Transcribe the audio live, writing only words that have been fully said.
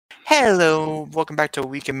Hello, welcome back to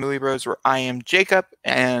Week in Movie Bros, where I am Jacob,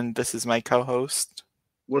 and this is my co-host.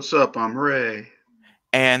 What's up? I'm Ray.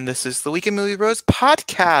 And this is the Week in Movie Bros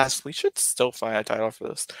podcast. We should still find a title for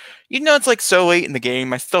this. It's like so late in the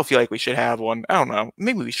game. I still feel like we should have one. I don't know.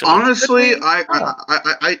 Maybe we should. Honestly,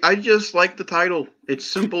 I just like the title.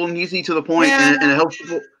 It's simple and easy to the point, Yeah. and it helps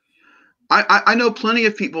people. I know plenty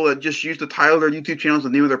of people that just use the title of their YouTube channels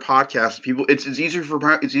and the name of their podcast. People, it's easier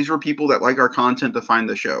for people that like our content to find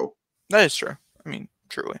the show. That is true. I mean,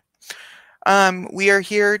 truly. We are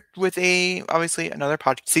here with obviously another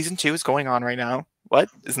podcast. Season 2 is going on right now. What?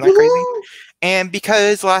 Isn't that crazy? And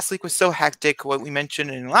because last week was so hectic, what we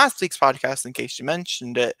mentioned in last week's podcast, in case you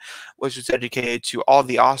mentioned it, which was dedicated to all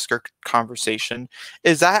the Oscar conversation,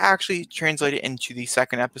 is that actually translated into the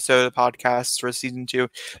second episode of the podcast for season 2.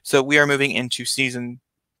 So we are moving into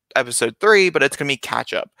episode 3, but it's going to be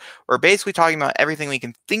catch up. We're basically talking about everything we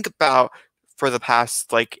can think about for the past,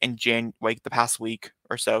 the past week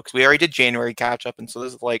or so, because we already did January catch up, and so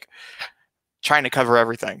this is trying to cover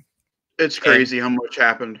everything. It's crazy how much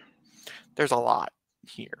happened. There's a lot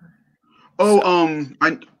here. Oh,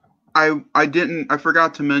 so. I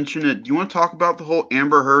forgot to mention it. Do you want to talk about the whole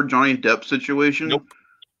Amber Heard Johnny Depp situation? Nope.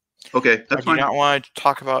 Okay, that's fine. I do not want to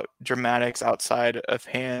talk about dramatics outside of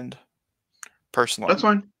hand, personally. That's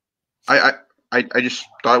fine. I just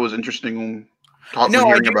thought it was interesting. I do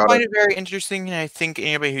find it very interesting, and I think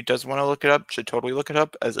anybody who does want to look it up should totally look it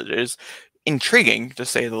up, as it is intriguing, to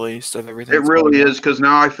say the least, of everything. It really is, because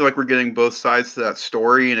now I feel like we're getting both sides to that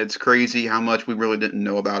story, and it's crazy how much we really didn't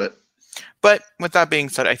know about it. But with that being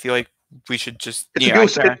said, I feel like we should just... Well,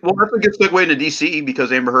 that's a good segue into DC,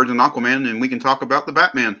 because Amber Heard's an Aquaman, and we can talk about the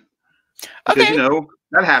Batman. Because,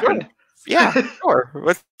 that happened. Sure. Yeah, sure.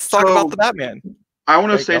 Let's talk about the Batman. I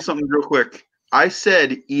want to say something real quick. I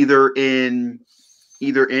said either in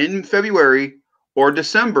February or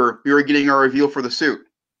December, we were getting our reveal for the suit.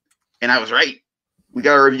 And I was right. We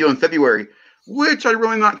got a reveal in February, which I'm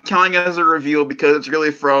really not counting as a reveal because it's really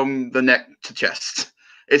from the neck to chest.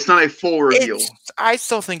 It's not a full reveal. I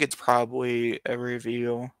still think it's probably a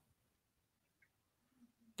reveal.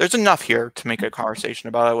 There's enough here to make a conversation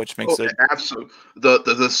about it, which makes it... Absolutely.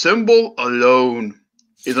 The symbol alone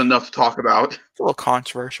is enough to talk about. It's a little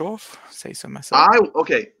controversial, say so myself.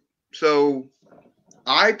 So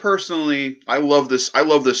I personally, I love this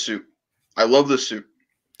suit. I love this suit.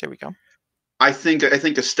 There we go. I think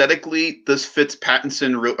aesthetically, this fits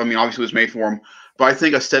Pattinson. Obviously it was made for him, but I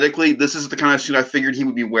think aesthetically, this is the kind of suit I figured he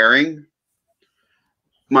would be wearing.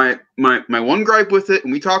 My one gripe with it,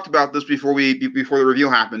 and we talked about this before the reveal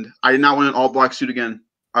happened. I did not want an all black suit again.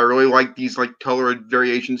 I really like these color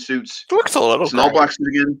variation suits. It looks a little. It's an all black suit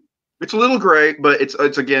again. It's a little gray, but it's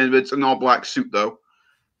an all black suit though.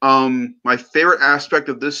 My favorite aspect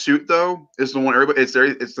of this suit though is the one it's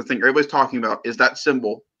the thing everybody's talking about, is that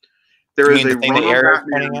symbol. There is a run of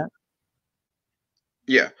Batman.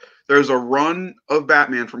 Yeah, there's a run of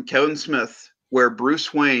Batman from Kevin Smith where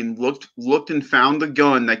Bruce Wayne looked and found the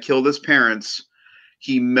gun that killed his parents.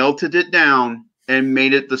 He melted it down and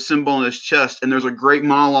made it the symbol on his chest. And there's a great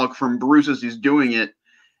monologue from Bruce as he's doing it.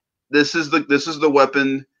 This is the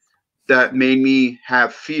weapon that made me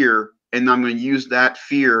have fear, and I'm going to use that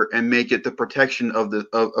fear and make it the protection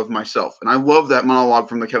of myself. And I love that monologue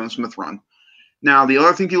from the Kevin Smith run. Now, the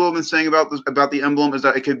other thing people have been saying about the emblem is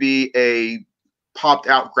that it could be a popped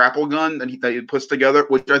out grapple gun that he puts together,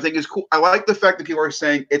 which I think is cool. I like the fact that people are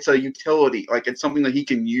saying it's a utility, like it's something that he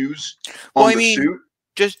can use on the suit.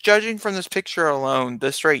 Just judging from this picture alone,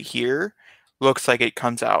 this right here looks like it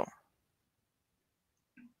comes out.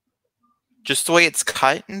 Just the way it's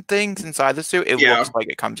cut and things inside the suit, it looks like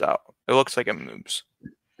it comes out. It looks like it moves.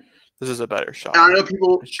 This is a better shot. And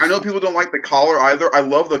I know people don't like the collar either. I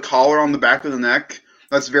love the collar on the back of the neck.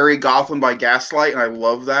 That's very Gotham by Gaslight, and I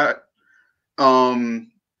love that.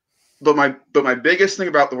 But my biggest thing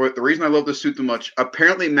about the reason I love this suit so much,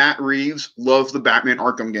 apparently Matt Reeves loves the Batman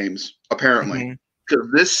Arkham games. Apparently, because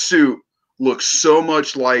this suit looks so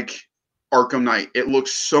much like Arkham Knight. It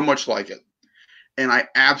looks so much like it, and I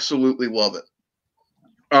absolutely love it.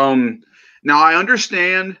 Now I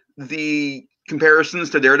understand the comparisons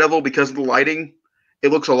to Daredevil because of the lighting. It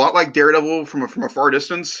looks a lot like Daredevil from a far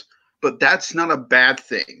distance, but that's not a bad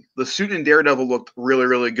thing. The suit in Daredevil looked really,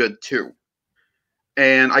 really good too.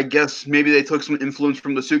 And I guess maybe they took some influence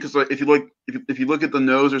from the suit, because if you look at the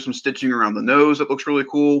nose, there's some stitching around the nose that looks really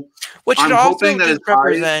cool. Which should also just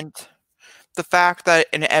represent the fact that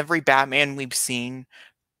in every Batman we've seen,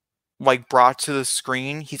 brought to the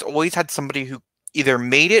screen, he's always had somebody who either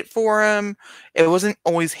made it for him. It wasn't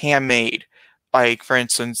always handmade. like for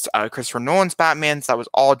instance, Christopher Nolan's Batman's that was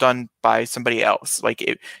all done by somebody else. Like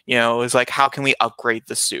it was like, how can we upgrade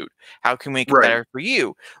the suit? How can we make it Right. better for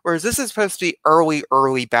you? Whereas this is supposed to be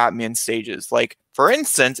early Batman stages. Like for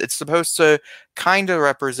instance, it's supposed to kind of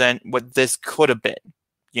represent what this could have been.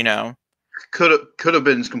 You know, Could have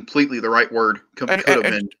been is completely the right word. Could have and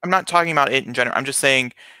been. I'm not talking about it in general. I'm just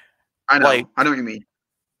saying, I like, know. I know what you mean.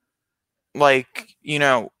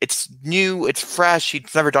 it's new, it's fresh,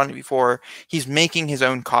 he's never done it before. He's making his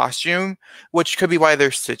own costume, which could be why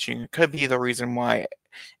they're stitching. It could be the reason why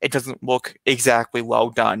it doesn't look exactly well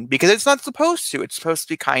done, because it's not supposed to. It's supposed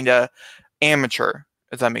to be kind of amateur,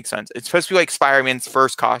 if that makes sense. It's supposed to be like Spider-Man's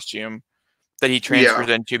first costume that he transfers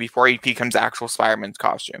Yeah. into before he becomes actual Spider-Man's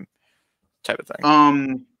costume type of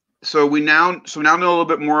thing. So we now know a little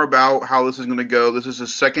bit more about how this is going to go. This is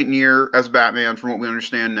his second year as Batman, from what we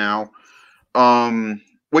understand now.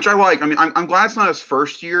 Which I like. I mean, I'm glad it's not his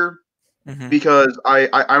first year, because I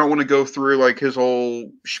don't want to go through like his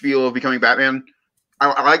whole spiel of becoming Batman.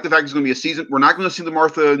 I like the fact it's going to be a season. We're not going to see the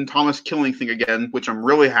Martha and Thomas killing thing again, which I'm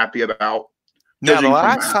really happy about. Now, the Judging from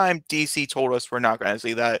last that, time DC told us we're not going to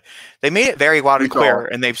see that, they made it very loud we and saw clear,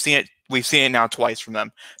 it. and we've seen it now twice from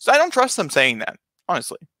them. So I don't trust them saying that.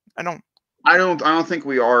 Honestly, I don't. I don't think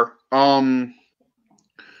we are. Now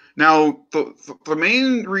the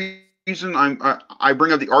main reason I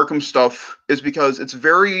bring up the Arkham stuff is because it's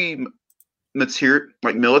very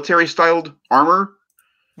military styled armor.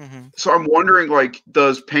 So I'm wondering, like,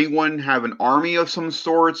 does Penguin have an army of some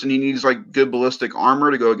sorts, and he needs like good ballistic armor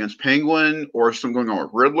to go against Penguin, or something going on with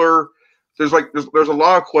Riddler? There's a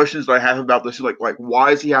lot of questions that I have about this. Like why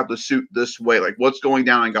does he have the suit this way? Like what's going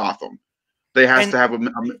down in Gotham? They has And to have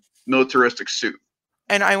a militaristic suit.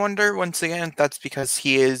 And I wonder once again if that's because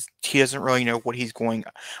he doesn't really know what he's going,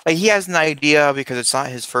 like he has an idea because it's not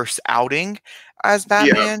his first outing as Yeah.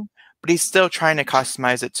 Batman, but he's still trying to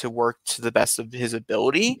customize it to work to the best of his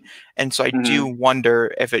ability. And so I do Mm-hmm.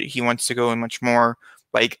 wonder if he wants to go in much more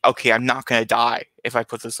like, okay, I'm not going to die if I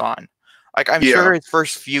put this on. Like I'm sure Yeah. his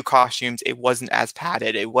first few costumes, it wasn't as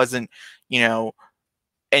padded. It wasn't, you know,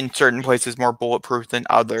 in certain places more bulletproof than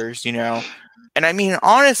others, And I mean,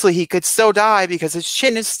 honestly, he could still die because his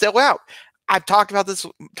chin is still out. I've talked about this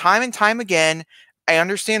time and time again. I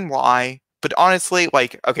understand why, but honestly,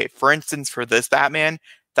 like, okay, for instance, for this Batman,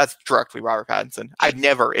 that's directly Robert Pattinson. I'd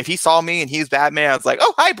never, if he saw me and he's Batman, I was like,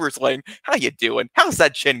 oh, hi, Bruce Wayne. How you doing? How's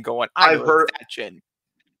that chin going? I I've know heard that chin.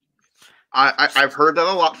 I've heard that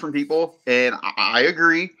a lot from people, and I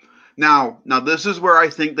agree. Now this is where I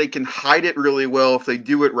think they can hide it really well if they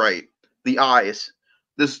do it right. The eyes.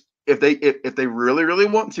 This if they really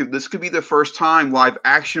want to, this could be the first time live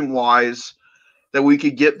action wise that we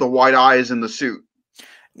could get the white eyes in the suit,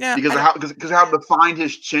 Yeah, because how defined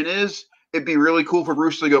his chin is. It'd be really cool for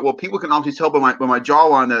Bruce to go, well, people can obviously tell by my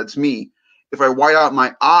jawline that it's me. If I white out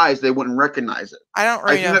my eyes, they wouldn't recognize it. I don't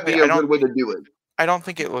I really think know. that'd be a good way to do it. I don't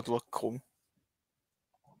think it would look cool.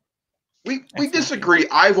 We disagree.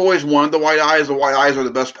 I've always wanted the white eyes. The white eyes are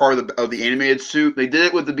the best part of the animated suit. They did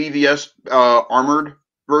it with the BVS armored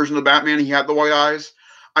version of Batman. He had the white eyes.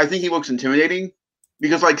 I think he looks intimidating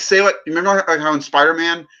because, like, say, like, remember how in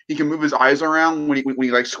Spider-Man he can move his eyes around when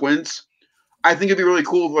he like squints. I think it'd be really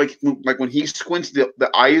cool if, like when he squints,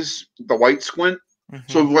 the eyes, the white squint.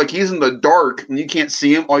 So if, like, he's in the dark and you can't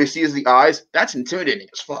see him, all you see is the eyes. That's intimidating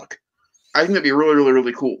as fuck. I think that'd be really, really,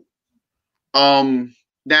 really cool.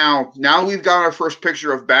 Now we've got our first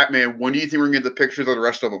picture of Batman. When do you think we're gonna get the pictures of the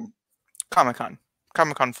rest of them? Comic-Con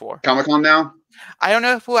 4. Comic-Con now? I don't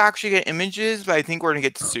know if we'll actually get images, but I think we're gonna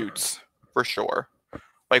get suits for sure,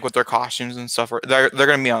 like with their costumes and stuff. They're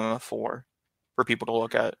gonna be on the floor for people to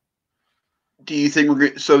look at. Do you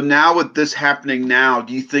think so now with this happening now?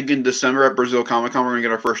 Do you think in December at Brazil Comic-Con we're gonna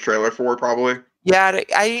get our first trailer for it? Probably. Yeah,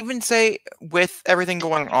 I even say with everything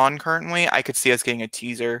going on currently, I could see us getting a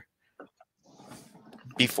teaser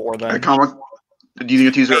before then. Do you think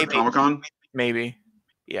a teaser at Comic-Con? Maybe.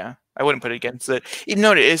 Yeah. I wouldn't put it against it. Even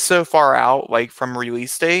though it is so far out, like from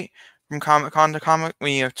release date, from Comic-Con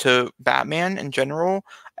to Batman in general,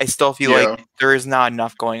 I still feel like there is not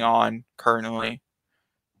enough going on currently.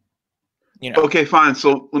 Okay, fine.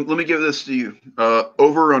 So let me give this to you.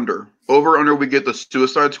 Over under. Over under, we get the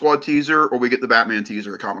Suicide Squad teaser or we get the Batman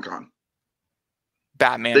teaser at Comic-Con?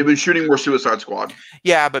 Batman. They've been shooting more Suicide Squad.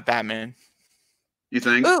 Yeah, but Batman. You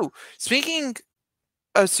think? Ooh, speaking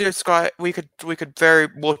of Suicide Squad,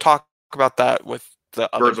 we'll talk about that with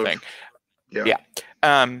the other thing. Yeah.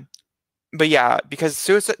 But yeah, because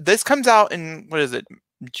this comes out in, what is it,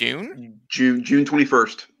 June? June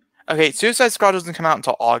 21st. Okay, Suicide Squad doesn't come out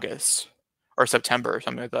until August or September or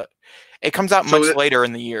something like that. It comes out much later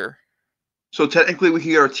in the year. So technically, we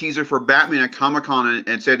can get our teaser for Batman at Comic Con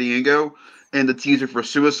in San Diego, and the teaser for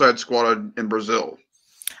Suicide Squad in Brazil.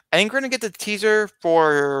 I think we're gonna get the teaser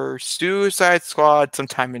for Suicide Squad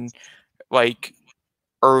sometime in like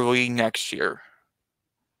early next year,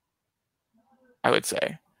 I would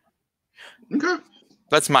say. Okay.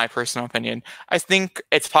 That's my personal opinion. I think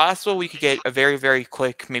it's possible we could get a very, very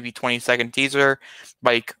quick, maybe 20-second teaser.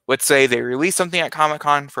 Like, let's say they release something at Comic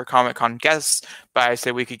Con for Comic Con guests, but I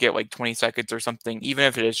say we could get like 20 seconds or something, even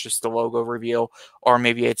if it is just the logo reveal, or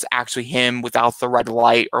maybe it's actually him without the red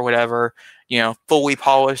light or whatever, fully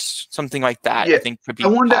polished, something like that, I Yeah. think could I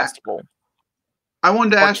be wanted to. possible. I wanted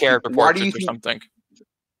to Or ask you character portraits or something.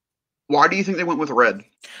 why do you think they went with red?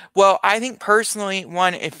 Well, I think personally,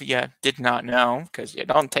 one, if you did not know, because you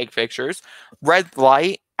don't take pictures, red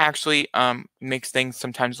light actually makes things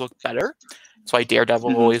sometimes look better. That's why Daredevil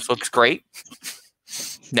Mm-hmm. always looks great.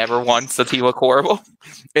 Never once does he look horrible.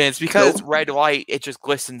 And it's because Nope. red light, it just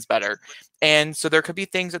glistens better. And so there could be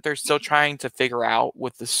things that they're still trying to figure out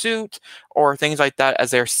with the suit or things like that as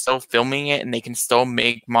they're still filming it and they can still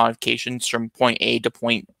make modifications from point A to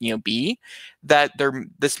point B, that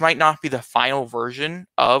this might not be the final version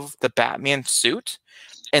of the Batman suit.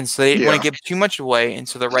 And so they didn't want Yeah. to give too much away, and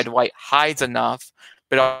so the red light hides enough,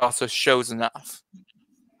 but also shows enough.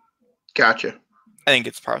 Gotcha. I think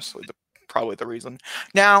it's probably the reason.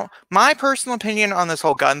 Now, my personal opinion on this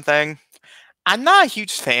whole gun thing, I'm not a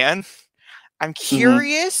huge fan. I'm Mm-hmm.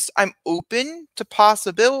 curious. I'm open to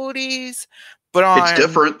possibilities, but It's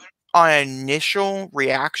different. on initial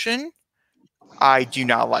reaction, I do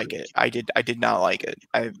not like it. I did not like it.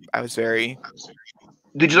 I was very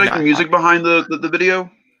Did you like the not music happy. behind the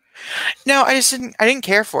video? No, I didn't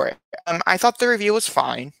care for it. I thought the review was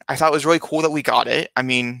fine. I thought it was really cool that we got it. I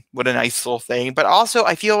mean, what a nice little thing. But also,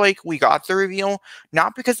 I feel like we got the reveal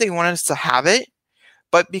not because they wanted us to have it,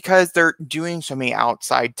 but because they're doing so many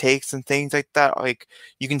outside takes and things like that. Like,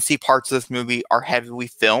 you can see parts of this movie are heavily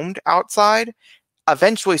filmed outside.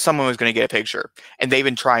 Eventually, someone was going to get a picture, and they've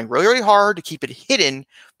been trying really, really hard to keep it hidden.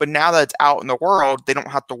 But now that it's out in the world, they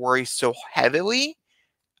don't have to worry so heavily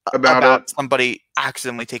About about it. somebody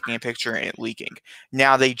accidentally taking a picture and it leaking.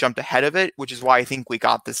 Now they jumped ahead of it, which is why I think we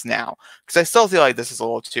got this now. Because I still feel like this is a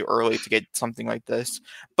little too early to get something like this.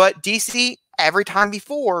 But DC, every time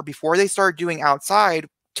before they started doing outside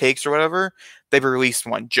takes or whatever, they've released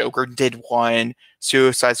one. Joker did one.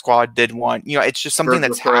 Suicide Squad did one. It's just something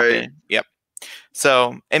Birds that's of Prey. happened. Yep.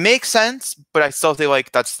 So it makes sense, but I still feel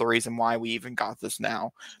like that's the reason why we even got this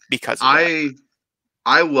now, because of that.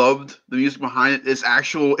 I loved the music behind it. It's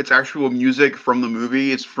actual music from the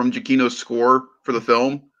movie. It's from Giacchino's score for the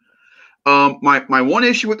film. My one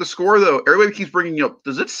issue with the score though, everybody keeps bringing up.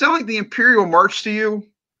 Does it sound like the Imperial March to you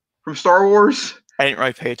from Star Wars? I didn't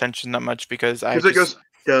really pay attention that much because I Because it just goes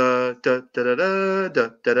da da da da da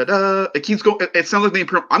da da da. It keeps going. It sounds like the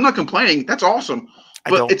Imperial. I'm not complaining. That's awesome. I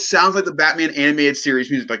But don't. it sounds like the Batman animated series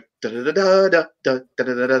music, like da da da da da da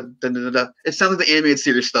da da da da da. It sounds like the animated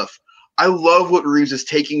series stuff. I love what Reeves is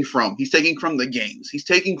taking from. He's taking from the games. He's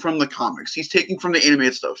taking from the comics. He's taking from the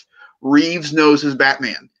animated stuff. Reeves knows his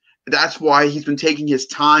Batman. That's why he's been taking his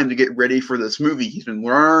time to get ready for this movie. He's been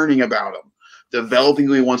learning about him, developing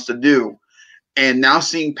what he wants to do. And now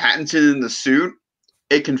seeing Pattinson in the suit,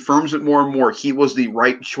 it confirms it more and more. He was the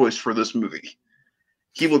right choice for this movie.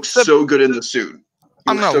 He looks The, so good in the suit. He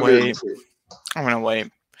I'm looks gonna so good in the wait. suit. I'm gonna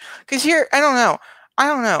wait. Because here, I don't know. I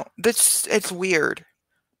don't know. It's weird.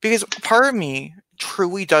 Because part of me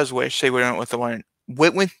truly does wish they went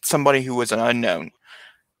with somebody who was an unknown.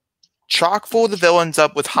 Chock full the villains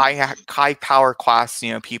up with high power class,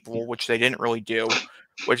 people, which they didn't really do,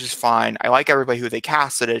 which is fine. I like everybody who they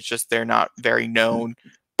casted. It's just they're not very known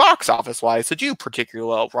box office wise to do particularly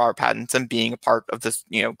well. Robert Pattinson being a part of this,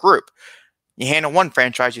 group. You handle one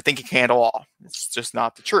franchise, you think you can handle all. It's just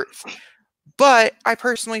not the truth. But I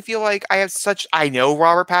personally feel like I know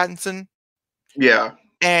Robert Pattinson. Yeah.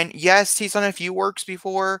 And yes, he's done a few works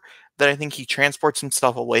before that I think he transports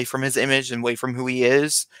himself away from his image and away from who he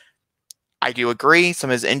is. I do agree.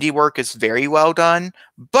 Some of his indie work is very well done.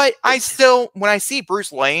 But when I see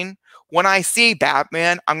Bruce Wayne, when I see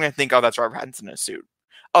Batman, I'm going to think, oh, that's Robert Pattinson in a suit.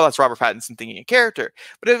 Oh, that's Robert Pattinson thinking a character.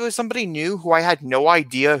 But if it was somebody new who I had no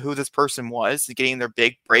idea who this person was, getting their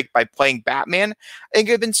big break by playing Batman, I think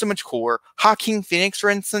it would have been so much cooler. Joaquin Phoenix, for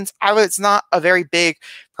instance, I was not a very big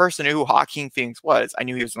person who Joaquin Phoenix was. I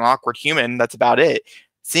knew he was an awkward human. That's about it.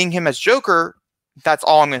 Seeing him as Joker, that's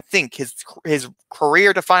all I'm going to think. His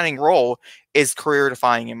career defining role is career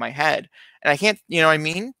defining in my head. And I can't, you know what I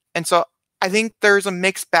mean? And so I think there's a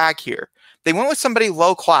mixed bag here. They went with somebody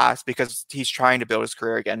low class because he's trying to build his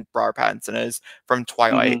career again. Robert Pattinson is from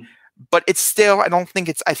Twilight. Mm-hmm. but it's still, I don't think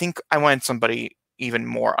it's, I think I wanted somebody even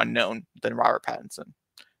more unknown than Robert Pattinson.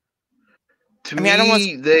 To I mean, I don't want,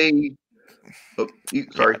 me, they. Oh, yeah,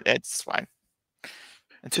 sorry. it's fine.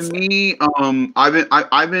 It's To just, me,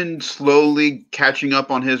 I've been slowly catching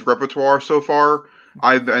up on his repertoire so far.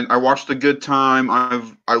 I watched The Good Time.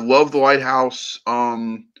 I love The Lighthouse.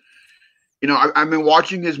 I've been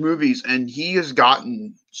watching his movies, and he has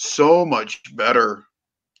gotten so much better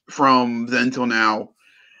from then till now.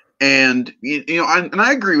 And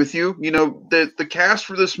I agree with you. The cast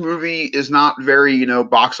for this movie is not very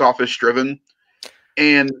box office driven.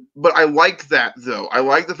 But I like that though. I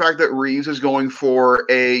like the fact that Reeves is going for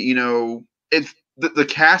it's the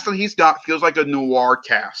cast that he's got feels like a noir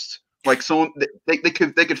cast. Like someone they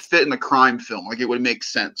could fit in a crime film. Like it would make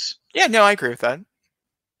sense. yeah, no, I agree with that.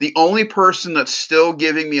 The only person that's still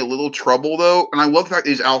giving me a little trouble though, and I love the fact that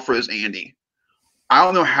he's Alfred is Andy. I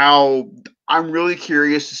don't know how. I'm really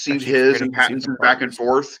curious to see I keep his and forgetting he's even Pattinson's part of back and this.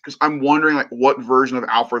 forth because I'm wondering like what version of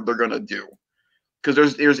Alfred they're gonna do. Because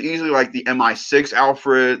there's easily like the MI6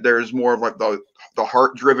 Alfred. There's more of like the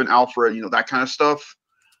heart driven Alfred. That kind of stuff.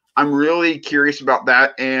 I'm really curious about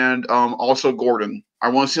that, and also Gordon. I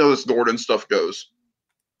want to see how this Gordon stuff goes.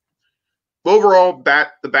 But overall,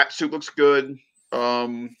 the bat suit looks good.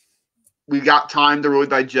 We got time to really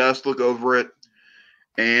digest, look over it,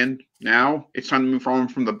 and now it's time to move on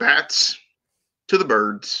from the bats to the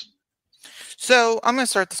birds. So I'm going to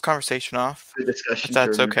start this conversation off, The discussion if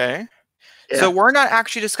that's starter. okay. Yeah. So we're not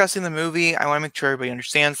actually discussing the movie. I want to make sure everybody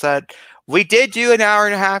understands that. We did do an hour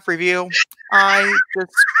and a half review. I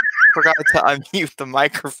just forgot to unmute the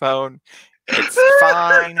microphone. It's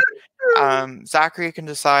fine. Zachary can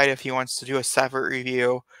decide if he wants to do a separate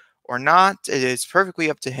review or not. It is perfectly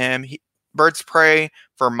up to him. Birds Prey,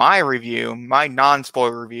 for my review, my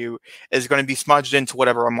non-spoiler review, is going to be smudged into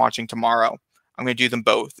whatever I'm watching tomorrow. I'm going to do them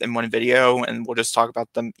both in one video, and we'll just talk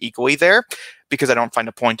about them equally there, because I don't find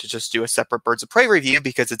a point to just do a separate Birds of Prey review,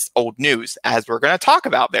 because it's old news, as we're going to talk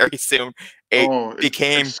about very soon. It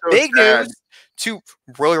became it's so big sad. news to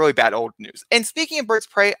really, really bad old news. And speaking of Birds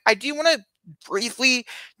of Prey, I do want to briefly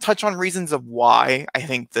touch on reasons of why I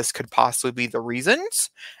think this could possibly be the reasons.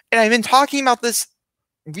 And I've been talking about this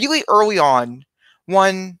really early on.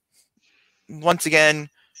 Once again,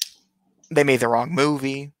 they made the wrong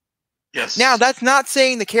movie. Yes. Now, that's not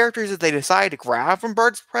saying the characters that they decided to grab from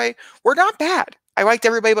Birds of Prey were not bad. I liked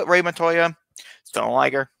everybody but Ray Montoya. Still don't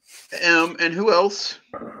like her. And who else?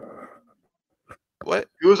 What?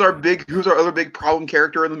 Who's our other big problem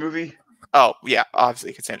character in the movie? Oh, yeah,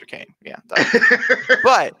 obviously Cassandra Cain. Yeah.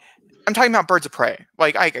 But I'm talking about Birds of Prey.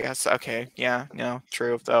 Like, I guess, okay, yeah,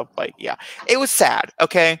 true, though. Like, yeah. It was sad,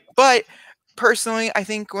 okay? But personally, I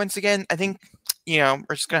think, once again, I'm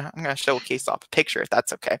gonna show a case off a picture, if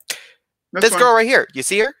that's okay. This girl right here, you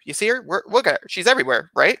see her? Look at her. She's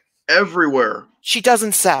everywhere, right? Everywhere. She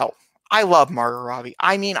doesn't sell. I love Margot Robbie.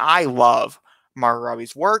 I mean, I love Margot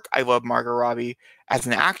Robbie's work. I love Margot Robbie as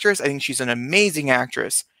an actress. I think she's an amazing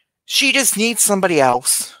actress. She just needs somebody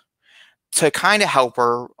else to kind of help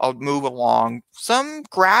her move along some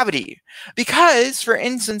gravity. Because, for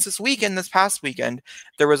instance, this past weekend,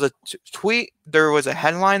 there was a tweet, there was a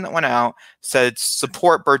headline that went out, said,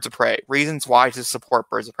 support Birds of Prey, reasons why to support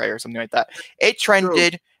Birds of Prey, or something like that. It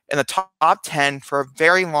trended in the top 10 for a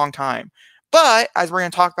very long time. But, as we're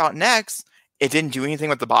going to talk about next, it didn't do anything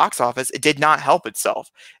with the box office. It did not help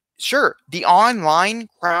itself. Sure, the online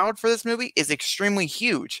crowd for this movie is extremely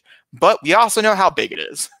huge, but we also know how big it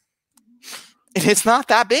is. It's not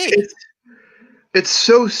that big. It's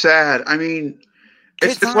so sad. I mean,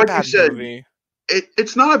 it's not like a bad you said. Movie.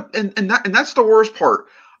 It's not, and that's the worst part.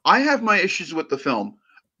 I have my issues with the film,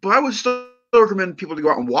 but I would still recommend people to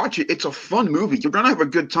go out and watch it. It's a fun movie. You're gonna have a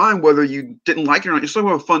good time whether you didn't like it or not. You're still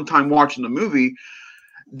gonna have a fun time watching the movie.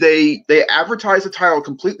 They advertised the title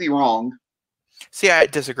completely wrong. See, I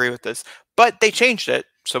disagree with this, but they changed it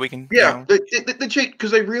so we can. Yeah, they changed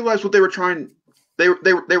because they realized what they were trying. They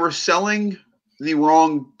were selling the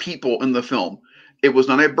wrong people in the film. It was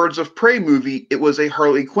not a Birds of Prey movie. It was a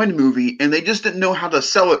Harley Quinn movie, and they just didn't know how to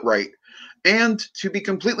sell it right. And to be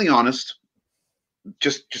completely honest,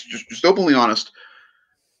 just openly honest,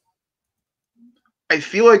 I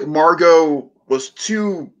feel like Margot was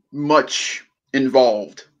too much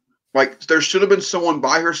involved. Like there should have been someone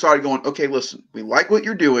by her side going, "Okay, listen, we like what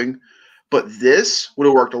you're doing, but this would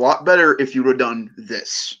have worked a lot better if you would have done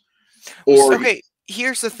this." Or okay.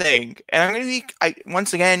 Here's the thing, and I'm going to be,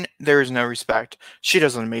 once again, there is no respect. She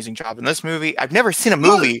does an amazing job in this movie. I've never seen a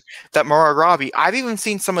movie that Margot Robbie, I've even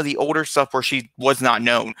seen some of the older stuff where she was not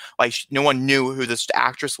known. Like, no one knew who this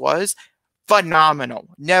actress was. phenomenal.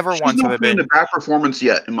 Never She's once have not I put in a been. bad performance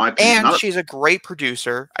yet, in my opinion. And she's a great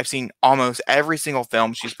producer. I've seen almost every single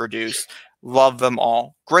film she's produced. Love them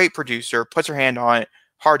all. Great producer. Puts her hand on it.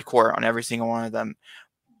 Hardcore on every single one of them.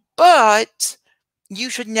 But you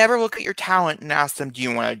should never look at your talent and ask them, do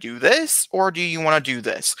you want to do this or do you want to do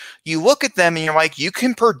this? You look at them and you're like, you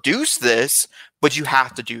can produce this, but you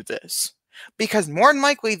have to do this. Because more than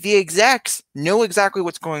likely, the execs know exactly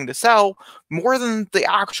what's going to sell more than the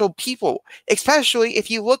actual people. Especially if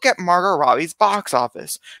you look at Margot Robbie's box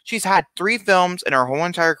office. She's had 3 films in her whole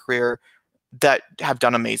entire career that have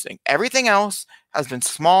done amazing. Everything else has been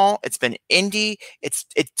small. It's been indie. It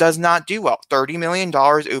does not do well. $30 million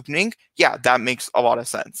opening. Yeah, that makes a lot of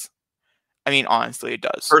sense. I mean, honestly, it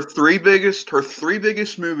does. Her three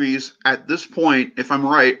biggest movies at this point, if I'm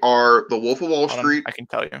right, are The Wolf of Wall Hold on, Street. I can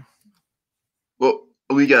tell you. Well,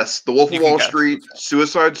 let me guess. The Wolf You of can Wall guess. Street,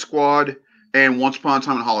 Suicide Squad, and Once Upon a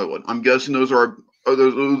Time in Hollywood. I'm guessing those are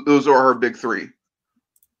her big 3.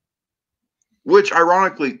 Which,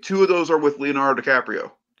 ironically, 2 of those are with Leonardo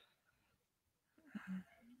DiCaprio.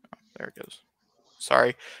 There it goes.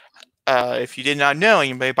 Sorry. If you did not know,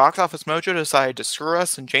 anybody, Box Office Mojo decided to screw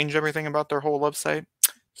us and change everything about their whole website.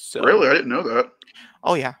 So, Really? I didn't know that.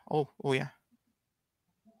 oh yeah. Oh yeah.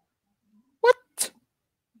 What?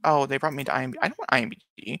 Oh, they brought me to IMDb. I don't want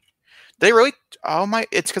IMDb. They really? Oh my!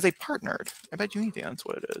 It's because they partnered. I bet you anything that's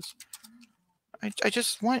what it is. I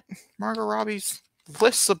just want Margot Robbie's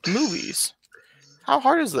lists of movies. How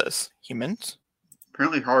hard is this, humans?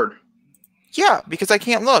 Apparently hard. Yeah, because I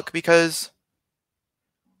can't look because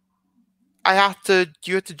you have to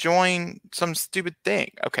join some stupid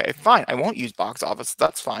thing. Okay, fine. I won't use box office.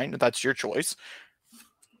 That's fine. That's your choice.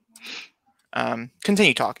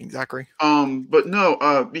 Continue talking, Zachary. But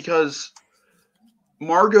no, because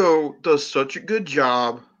Margot does such a good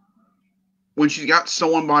job when she's got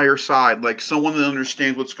someone by her side, like someone that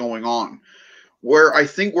understands what's going on. Where I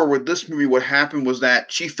think with this movie, what happened was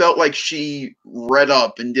that she felt like she read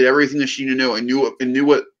up and did everything that she knew and knew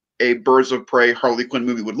what a Birds of Prey Harley Quinn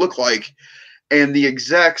movie would look like. And the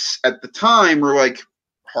execs at the time were like,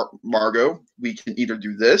 Margot, we can either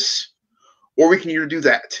do this or we can either do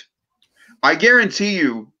that. I guarantee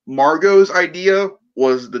you, Margot's idea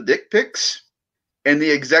was the dick pics, and the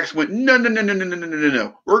execs went, no.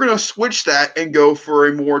 We're going to switch that and go for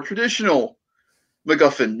a more traditional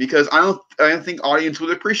MacGuffin, because I don't think audience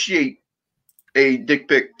would appreciate a dick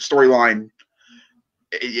pic storyline.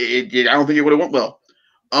 I don't think it would have went well.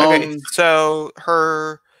 Okay, so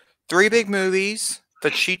her 3 big movies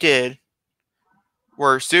that she did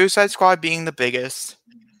were Suicide Squad being the biggest.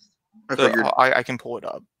 I can pull it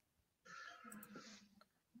up.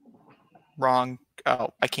 Wrong.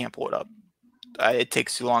 Oh, I can't pull it up. It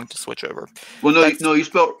takes too long to switch over. Well, no, you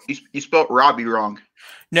spelled Robbie wrong.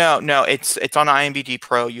 No, it's on IMDb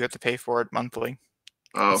Pro. You have to pay for it monthly.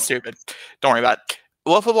 Oh, It's stupid. Don't worry about it.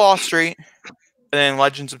 Wolf of Wall Street, and then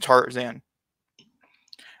Legends of Tarzan.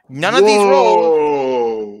 None of these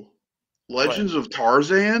roles. Legends of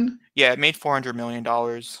Tarzan? Yeah, it made $400 million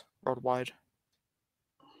worldwide.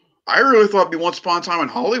 I really thought it'd be Once Upon a Time in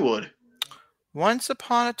Hollywood. Once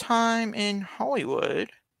Upon a Time in Hollywood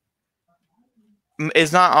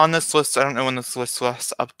is not on this list. I don't know when this list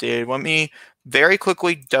was updated. Let me very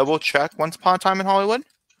quickly double check Once Upon a Time in Hollywood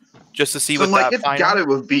just to see what that. It's got to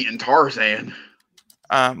have beaten Tarzan.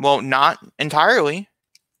 Well, not entirely.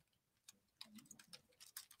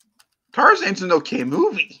 Tarzan's an okay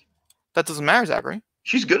movie. That doesn't matter, Zachary.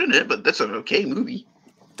 She's good in it, but that's an okay movie.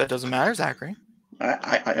 That doesn't matter, Zachary.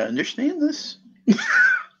 I understand this.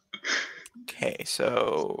 Okay,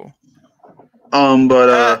 so.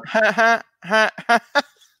 But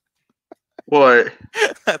what?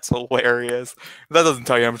 That's hilarious. That doesn't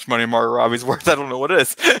tell you how much money Margot Robbie's worth. I don't know what it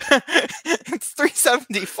is. It's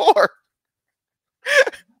 $374.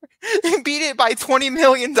 He beat it by $20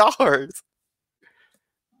 million.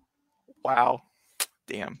 Wow.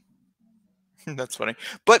 Damn. That's funny.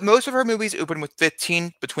 But most of her movies open with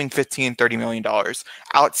between $15 and $30 million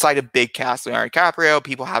outside of big cast, Leonardo DiCaprio,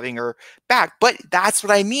 people having her back. But that's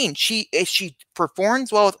what I mean. If she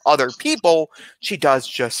performs well with other people, she does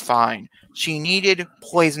just fine. She needed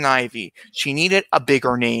Poison Ivy. She needed a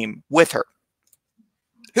bigger name with her.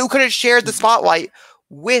 Who could have shared the spotlight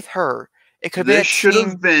with her? It could have This should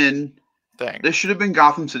have been thing. This should have been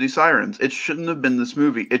Gotham City Sirens. It shouldn't have been this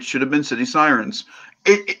movie. It should have been City Sirens.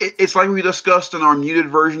 It's like we discussed in our muted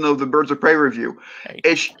version of the Birds of Prey review.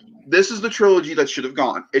 This is the trilogy that should have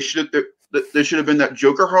gone. There should have been that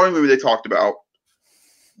Joker Harley movie they talked about,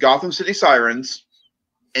 Gotham City Sirens,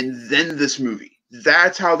 and then this movie.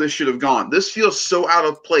 That's how this should have gone. This feels so out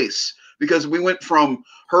of place because we went from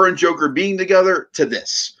her and Joker being together to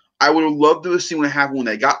this. I would have loved to have seen what happened when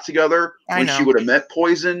they got together, I when she know. would have met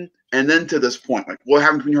Poison, and then to this point. Like, what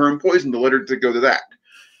happened between her and Poison to let her to go to that?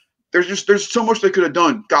 There's so much they could have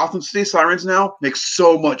done. Gotham City Sirens now makes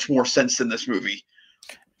so much more sense in this movie.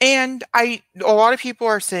 And a lot of people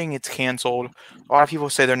are saying it's canceled. A lot of people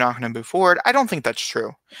say they're not going to move forward. I don't think that's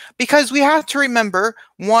true, because we have to remember,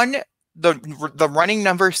 one, the running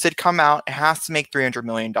numbers did come out. It has to make $300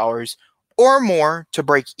 million or more to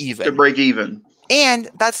break even. To break even. And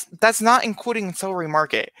that's not including the ancillary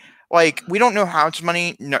market. Like, we don't know how much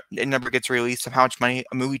money it never gets released, and how much money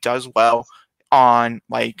a movie does well on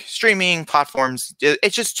like streaming platforms.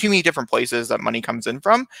 It's just too many different places that money comes in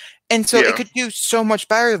from, and so it could do so much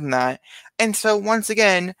better than that. And so once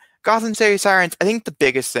again, Gotham City Sirens, I think the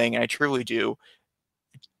biggest thing, and I truly do,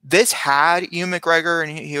 this had Ewan McGregor,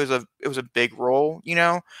 and it was a big role,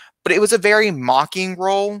 but it was a very mocking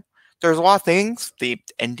role. There's a lot of things. The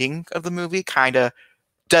ending of the movie kind of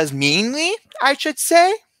does meanly, I should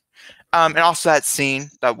say. And also that scene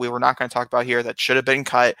that we were not going to talk about here that should have been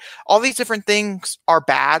cut. All these different things are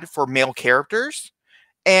bad for male characters.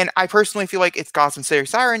 And I personally feel like if Gotham City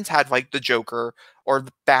Sirens had like the Joker or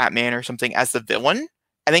the Batman or something as the villain,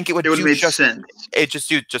 I think it would do make sense. It just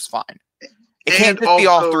do just fine. It can't just be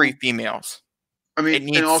all three females. I mean, it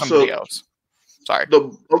needs and also, somebody else. Sorry.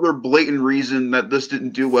 The other blatant reason that this didn't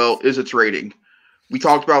do well is its rating. We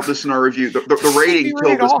talked about this in our review. The rating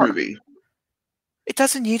killed this movie. It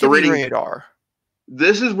doesn't need to be rated R.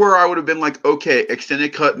 This is where I would have been like, okay,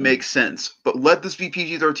 extended cut makes sense, but let this be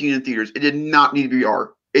PG-13 in theaters. It did not need to be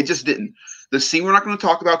R. It just didn't. The scene we're not going to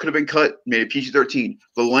talk about could have been cut, made it PG-13.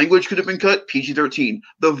 The language could have been cut, PG-13.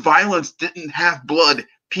 The violence didn't have blood,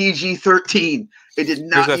 PG-13. It did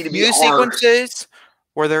not need to be R. There's a few sequences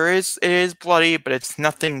where it is bloody, but it's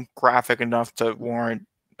nothing graphic enough to warrant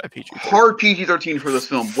a PG-13. Hard PG-13 for this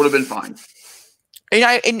film would have been fine.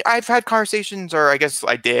 And I've had conversations, or I guess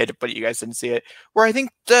I did, but you guys didn't see it, where I think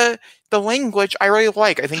the language I really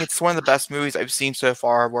like. I think it's one of the best movies I've seen so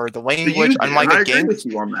far, where the language, unlike a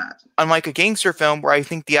gangster film, where I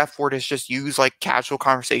think the F word is just used like casual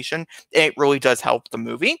conversation, and it really does help the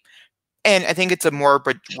movie. And I think it's a more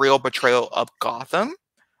real portrayal of Gotham.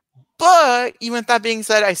 But even with that being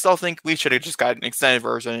said, I still think we should have just got an extended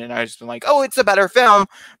version, and I just been like, oh, it's a better film.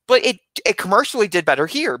 But it commercially did better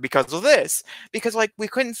here because of this. Because like we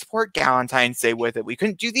couldn't support Valentine's Day with it. We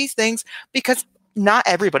couldn't do these things because not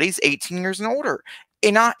everybody's 18 years and older.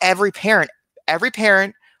 And not every parent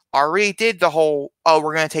already did the whole, oh,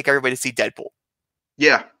 we're going to take everybody to see Deadpool.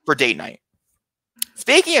 Yeah. For date night.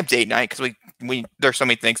 Speaking of date night, because we there's so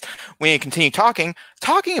many things, we need to continue talking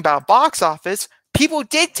about box office. People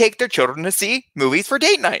did take their children to see movies for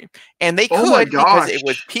date night, and they could because it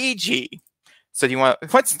was PG. So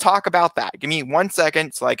let's talk about that. Give me 1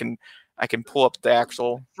 second so I can pull up the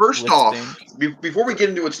actual First listing. Off, before we get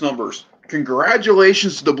into its numbers,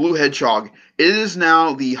 congratulations to the Blue Hedgehog. It is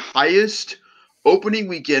now the highest opening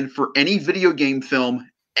weekend for any video game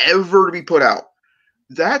film ever to be put out.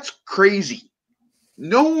 That's crazy.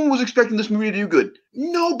 No one was expecting this movie to do good.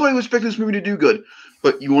 Nobody was expecting this movie to do good.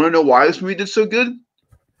 But you want to know why this movie did so good?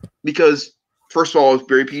 Because, first of all, it's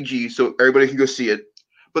very PG, so everybody can go see it.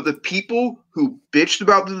 But the people who bitched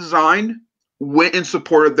about the design went and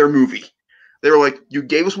supported their movie. They were like, you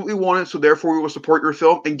gave us what we wanted, so therefore we will support your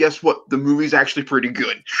film. And guess what? The movie's actually pretty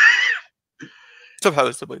good.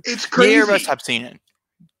 Supposedly. It's crazy. Neither of us have seen it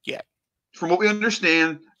yet. From what we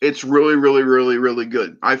understand, it's really, really, really, really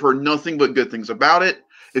good. I've heard nothing but good things about it.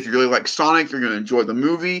 If you really like Sonic, you're going to enjoy the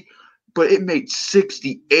movie. But it made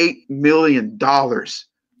 $68 million.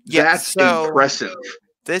 That's impressive.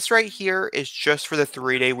 This right here is just for the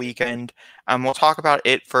 3-day weekend. We'll talk about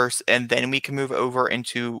it first, and then we can move over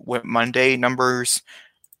into what Monday numbers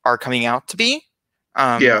are coming out to be.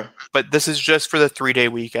 But this is just for the 3-day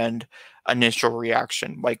weekend initial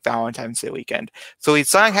reaction, like Valentine's Day weekend. So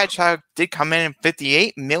Sonic Hedgehog did come in at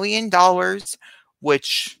 $58 million,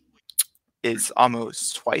 which is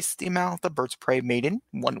almost twice the amount that Birds of Prey made in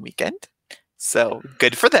one weekend. So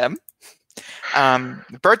good for them.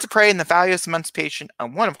 Birds of Prey and the Value of Emancipation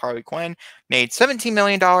on one of Harley Quinn made $17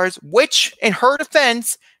 million, which in her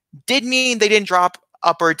defense did mean they didn't drop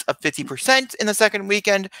upwards of 50% in the second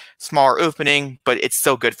weekend. Smaller opening, but it's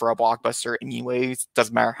still good for a blockbuster anyways.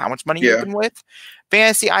 Doesn't matter how much money you open with.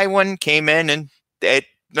 Fantasy Island came in and it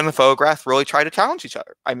and the Photograph really tried to challenge each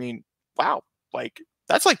other. I mean, wow. Like,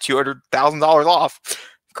 that's like $200,000 off.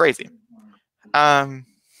 Crazy.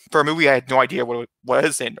 For a movie I had no idea what it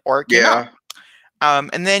was or it came out.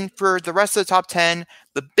 And then for the rest of the top 10,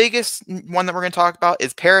 the biggest one that we're going to talk about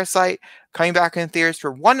is Parasite. coming back in theaters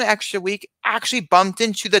for one extra week, actually bumped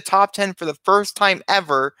into the top 10 for the first time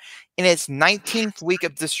ever in its 19th week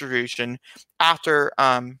of distribution after,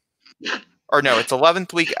 or no, it's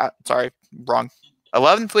 11th week, sorry, wrong.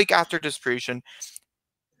 11th week after distribution,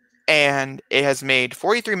 and it has made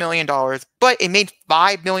 $43 million, but it made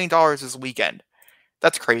 $5 million this weekend.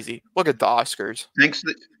 That's crazy. Look at the Oscars. Thanks.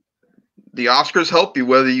 The Oscars help you,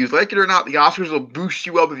 whether you like it or not. The Oscars will boost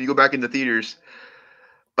you up if you go back into theaters.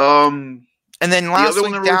 And then last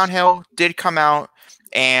week, Downhill did come out,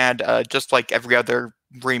 and just like every other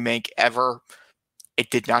remake ever, it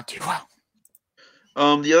did not do well.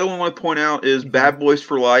 The other one I want to point out is Bad Boys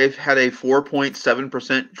for Life had a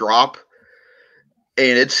 4.7% drop,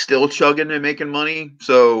 and it's still chugging and making money.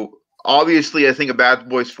 So obviously, I think a Bad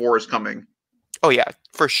Boys 4 is coming. Oh yeah,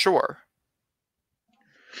 for sure.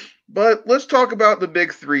 But let's talk about the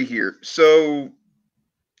big three here. So,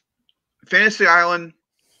 Fantasy Island,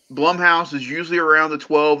 Blumhouse is usually around the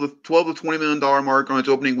 $12 to $20 million mark on its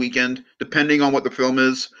opening weekend, depending on what the film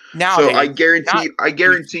is. Nowadays, so I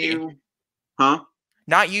guarantee you, huh?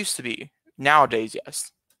 Not used to be. Nowadays,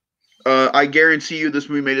 yes. I guarantee you this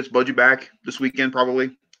movie made its budget back this weekend,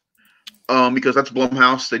 probably. Because that's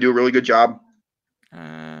Blumhouse. They do a really good job. It's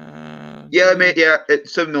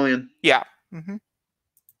 $7 million. Yeah. Mm-hmm.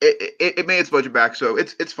 It made its budget back, so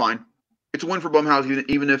it's fine. It's a win for Blumhouse,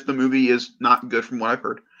 even if the movie is not good from what I've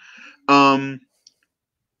heard.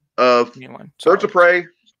 Birds of Prey,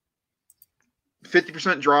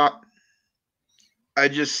 50% drop.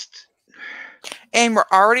 And we're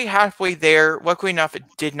already halfway there. Luckily enough, it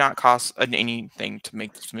did not cost anything to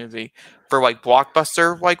make this movie. For like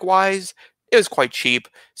blockbuster wise, it was quite cheap.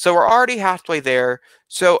 So we're already halfway there.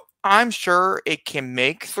 So I'm sure it can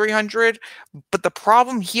make 300. But the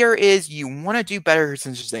problem here is you want to do better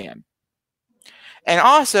than Shazam. And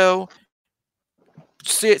also,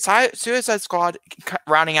 Suicide Squad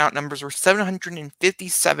rounding out numbers were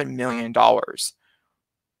 $757 million.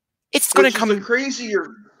 It's going to come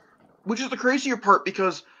Which is the crazier part,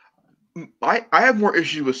 because I have more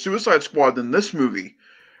issues with Suicide Squad than this movie.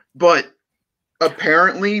 But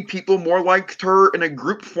apparently people more liked her in a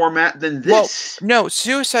group format than this. Well, no,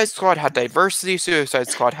 Suicide Squad had diversity. Suicide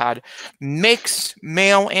Squad had mixed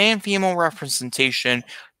male and female representation.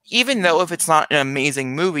 Even though if it's not an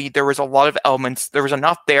amazing movie, there was a lot of elements. There was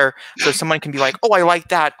enough there so someone can be like, oh, I like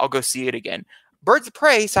that. I'll go see it again. Birds of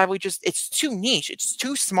Prey, sadly, it's too niche. It's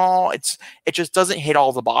too small. It just doesn't hit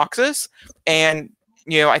all the boxes. And,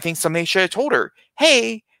 I think somebody should have told her,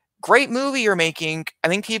 hey, great movie you're making. I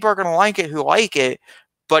think people are going to like it who like it,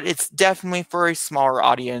 but it's definitely for a smaller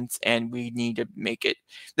audience, and we need to make it.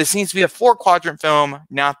 This needs to be a 4-quadrant film,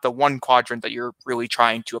 not the 1 quadrant that you're really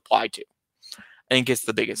trying to apply to. I think it's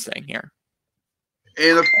the biggest thing here.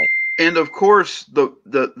 And of course, the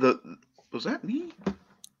was that me?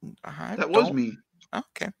 That was me.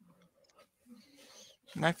 Okay.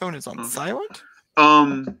 My phone is on silent.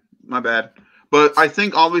 My bad. But I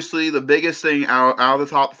think obviously the biggest thing out of the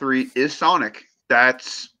top 3 is Sonic.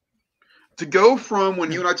 That's to go from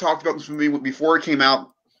when you and I talked about this movie before it came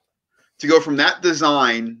out, to go from that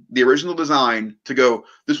design, the original design, to go,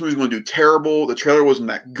 this movie's going to do terrible. The trailer wasn't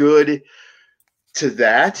that good. To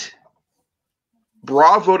that,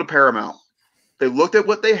 bravo to Paramount. They looked at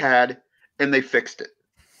what they had and they fixed it.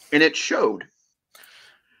 And it showed.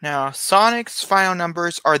 Now, Sonic's final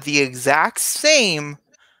numbers are the exact same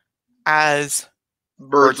as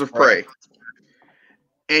Birds of Prey.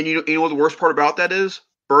 And you know what the worst part about that is?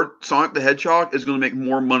 Sonic the Hedgehog is going to make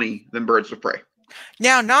more money than Birds of Prey.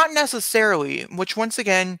 Now, not necessarily, which once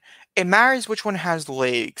again, it matters which one has the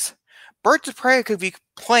legs. Birds of Prey could be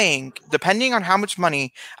playing, depending on how much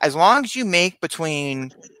money, as long as you make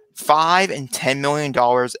between $5 and $10 million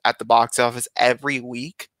at the box office every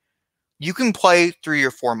week, you can play 3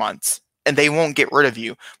 or 4 months, and they won't get rid of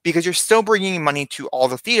you because you're still bringing money to all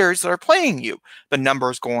the theaters that are playing you. The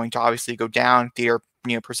number is going to obviously go down, theater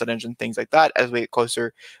percentage and things like that as we get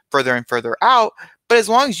closer, further and further out. But as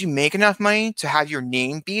long as you make enough money to have your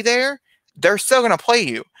name be there, they're still going to play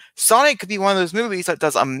you. Sonic could be one of those movies that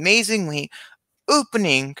does amazingly open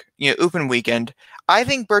weekend. I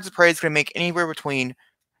think Birds of Prey is going to make anywhere between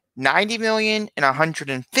 90 million and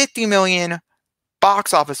 150 million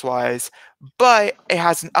box office wise, but it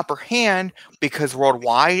has an upper hand because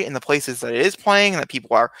worldwide in the places that it is playing and that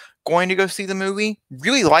people are going to go see the movie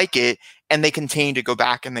really like it, and they continue to go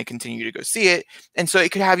back and they continue to go see it. And so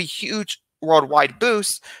it could have a huge worldwide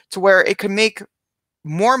boost to where it could make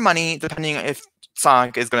more money depending on if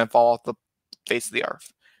Sonic is going to fall off the face of the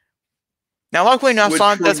earth. Now, luckily enough,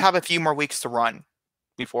 Sonic does have a few more weeks to run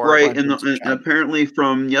before. Right, and apparently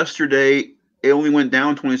from yesterday, it only went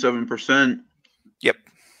down 27%. Yep.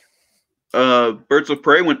 Birds of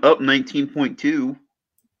Prey went up 19.2,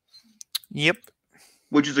 Yep.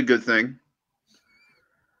 which is a good thing.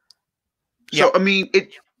 So Yep. I mean,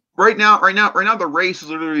 it right now, the race is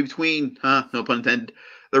literally between, no pun intended.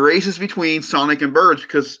 The race is between Sonic and Birds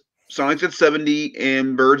because Sonic's at 70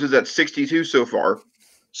 and Birds is at 62 so far.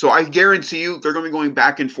 So I guarantee you they're going to be going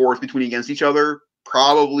back and forth between against each other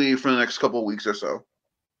probably for the next couple of weeks or so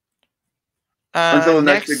until the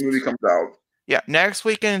next big Next. movie comes out, Yeah. Next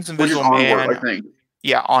weekend's which is Invisible Onward, Man. I think.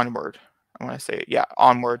 Yeah, Onward. I want to say it. Yeah,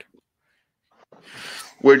 Onward.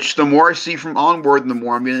 Which the more I see from Onward, the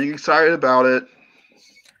more I'm getting excited about it.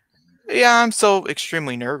 Yeah, I'm still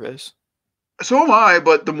extremely nervous. So am I,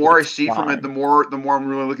 but the But more I it's see from it, fine. the more I'm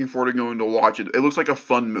really looking forward to going to watch it. It looks like a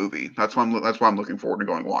fun movie. That's why I'm looking forward to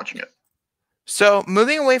going and watching it. So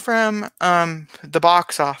moving away from the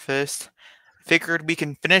box office, figured we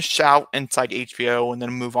can finish out inside HBO and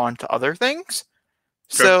then move on to other things.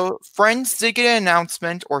 Okay. So Friends did get an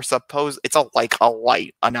announcement, or suppose it's a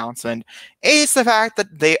light announcement. It's the fact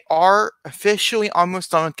that they are officially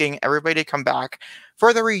almost done with getting everybody to come back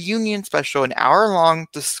for the reunion special, an hour-long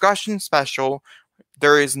discussion special.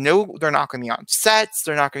 They're not going to be on sets.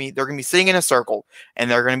 They're going to be sitting in a circle and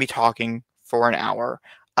they're going to be talking for an hour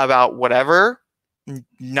about whatever.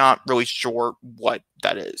 Not really sure what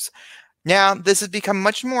that is. Now, this has become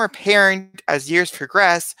much more apparent as years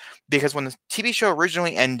progress because when the TV show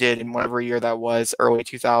originally ended in whatever year that was, early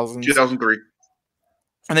 2000s, 2003.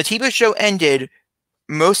 when the TV show ended,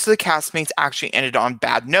 most of the castmates actually ended on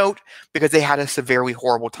bad note because they had a severely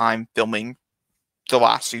horrible time filming the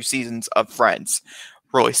last few seasons of Friends.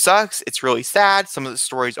 Really sucks. It's really sad. Some of the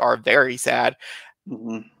stories are very sad.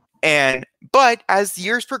 Mm-hmm. But as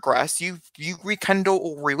years progress, you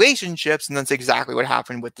rekindle relationships, and that's exactly what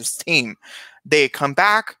happened with this team. They come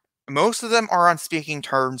back. Most of them are on speaking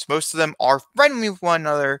terms. Most of them are friendly with one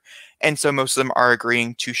another, and so most of them are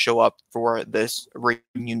agreeing to show up for this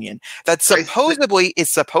reunion. That supposedly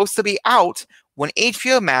is supposed to be out when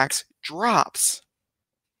HBO Max drops,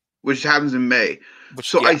 which happens in May. which,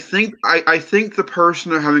 So yeah. I think the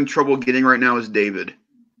person they're having trouble getting right now is David.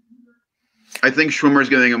 I think Schwimmer's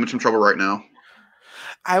getting him in some trouble right now.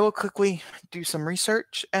 I will quickly do some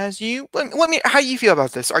research as you. Let me. How do you feel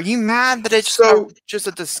about this? Are you mad that it's just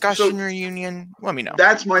a discussion reunion? Let me know.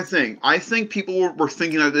 That's my thing. I think people were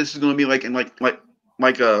thinking that this is going to be like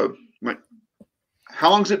how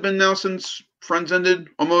long's it been now since Friends ended?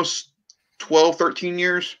 Almost 12, 13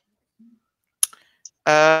 years.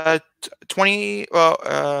 20. Well,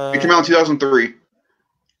 it came out in 2003.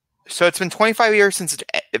 So it's been 25 years since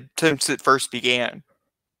it first began.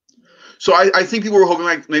 So I think people were hoping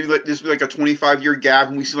like maybe like this would be like a 25-year gap,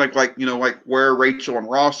 and we see like where Rachel and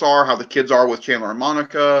Ross are, how the kids are with Chandler and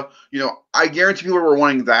Monica. I guarantee people were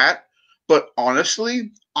wanting that. But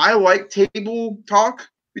honestly, I like table talk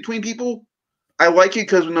between people. I like it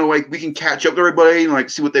because we can catch up to everybody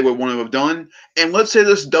and see what they would want to have done. And let's say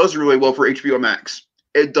this does really well for HBO Max.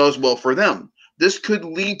 It does well for them. This could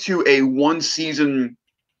lead to a one-season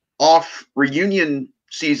off reunion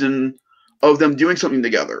season of them doing something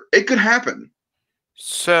together. It could happen.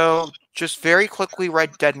 So, just very quickly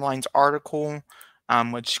read Deadline's article,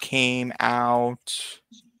 which came out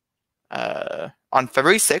on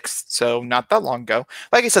February 6th, so not that long ago.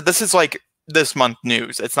 Like I said, this is like this month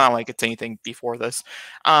news. It's not like it's anything before this.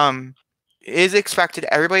 Everybody is expected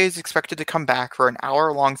to come back for an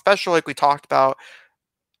hour-long special, like we talked about.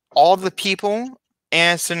 All the people,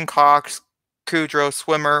 Aniston, Cox, Kudrow,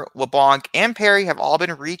 Swimmer, LeBlanc, and Perry have all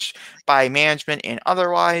been reached by management and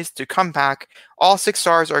otherwise to come back. All 6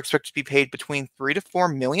 stars are expected to be paid between $3 to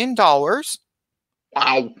 $4 million.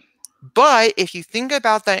 Wow. But if you think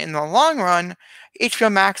about that in the long run,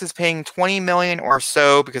 HBO Max is paying $20 million or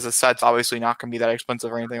so because the set's obviously not going to be that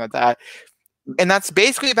expensive or anything like that. And that's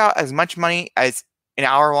basically about as much money as an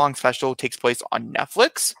hour-long special takes place on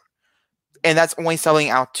Netflix. And that's only selling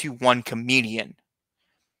out to one comedian.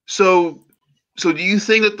 So do you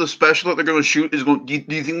think that the special that they're going to shoot is going? Do you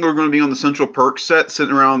think they're going to be on the Central Perk set,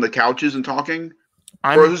 sitting around the couches and talking?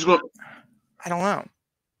 I don't know.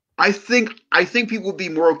 I think people would be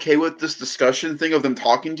more okay with this discussion thing of them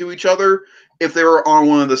talking to each other if they were on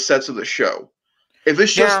one of the sets of the show. If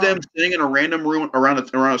it's just them sitting in a random room around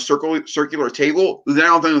a circular table, then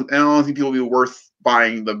I don't think people will be worth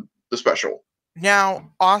buying the special. Now,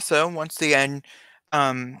 also, once again,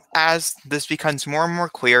 as this becomes more and more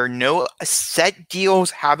clear, no set deals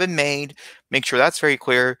have been made Make sure that's very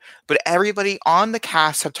clear. But everybody on the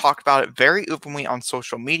cast have talked about it very openly on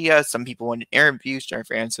social media. Some people in interviews,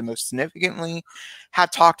 Jennifer Aniston most significantly,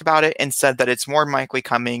 have talked about it and said that it's more than likely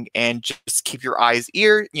coming. And just keep your eyes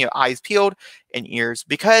peeled and ears,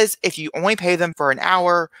 because if you only pay them for an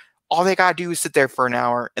hour, all they gotta do is sit there for an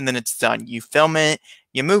hour and then it's done. You film it,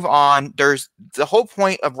 you move on. There's the whole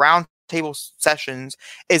point of round table sessions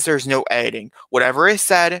is there's no editing. Whatever is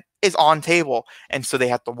said is on table. And so they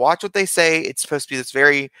have to watch what they say. It's supposed to be this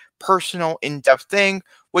very personal, in-depth thing,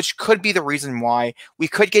 which could be the reason why we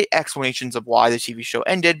could get explanations of why the TV show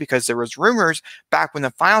ended, because there was rumors back when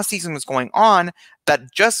the final season was going on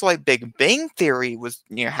that just like Big Bang Theory was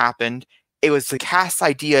happened, it was the cast's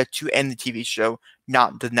idea to end the TV show,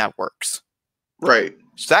 not the networks. Right.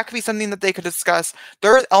 So that could be something that they could discuss.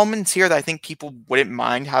 There are elements here that I think people wouldn't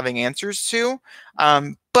mind having answers to,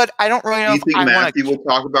 but I don't really know Do you if think I want Matthew to. will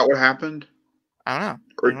talk about what happened? I don't know.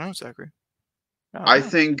 Or, I don't know, Zachary. I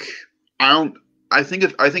think I don't. I think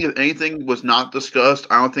if anything was not discussed,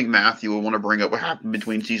 I don't think Matthew will want to bring up what happened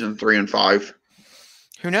between season 3 and 5.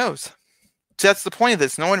 Who knows? So that's the point of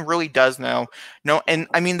this. No one really does know. No, and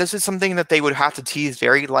I mean, this is something that they would have to tease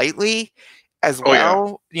very lightly as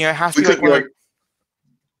well. Yeah. It has We to be could be like,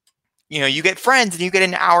 you get Friends and you get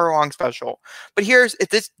an hour-long special. But if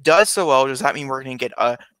this does so well, does that mean we're going to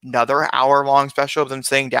get another hour-long special of them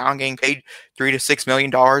sitting down, getting paid $3 to $6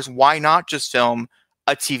 million? Why not just film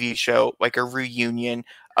a TV show, like a reunion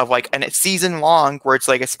of like a season long, where it's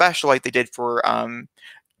like a special like they did for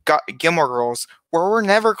Gilmore Girls, where we're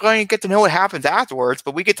never going to get to know what happens afterwards,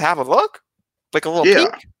 but we get to have a look, like a little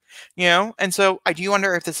peek, And so I do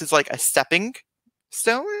wonder if this is like a stepping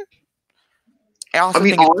stone. I also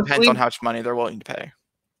think it depends on how much money they're willing to pay.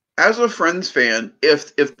 As a Friends fan,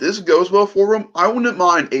 if this goes well for them, I wouldn't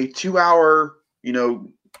mind a 2-hour,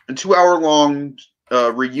 a 2-hour long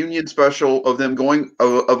reunion special of them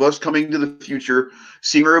of us coming to the future,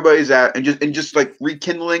 seeing where everybody's at, and just like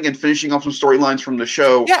rekindling and finishing off some storylines from the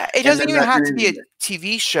show. Yeah, it doesn't even have to be a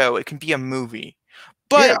TV show; it can be a movie.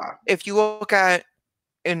 But if you look at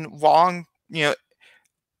in long,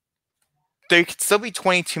 they could still be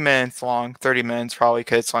 22 minutes long, 30 minutes probably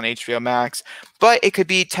because it's on HBO Max. But it could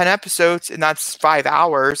be 10 episodes, and that's 5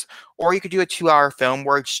 hours. Or you could do a 2-hour film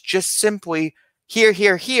where it's just simply here,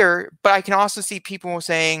 here, here. But I can also see people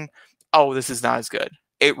saying, oh, this is not as good.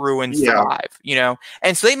 It ruins the vibe,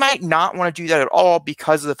 And so they might not want to do that at all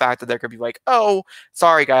because of the fact that they're going to be like, oh,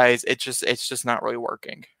 sorry, guys, it's just not really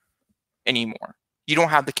working anymore. You don't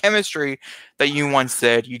have the chemistry that you once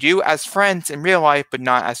did. You do as friends in real life, but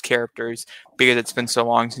not as characters, because it's been so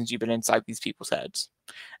long since you've been inside these people's heads.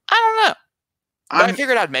 I don't know. But I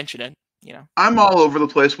figured I'd mention it. I'm all over the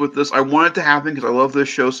place with this. I want it to happen because I love this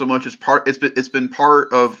show so much. It's been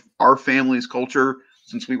part of our family's culture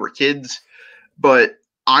since we were kids. But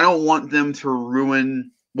I don't want them to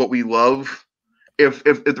ruin what we love. If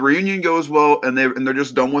the reunion goes well and they're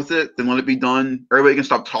just done with it, then let it be done. Everybody can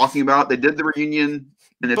stop talking about it. They did the reunion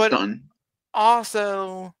and it's done.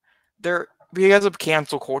 Also, because of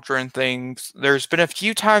cancel culture and things, there's been a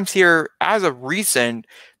few times here as of recent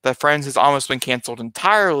that Friends has almost been canceled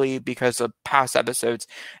entirely because of past episodes.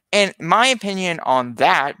 And my opinion on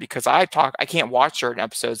that, because I can't watch certain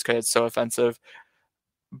episodes because it's so offensive,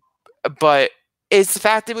 but it's the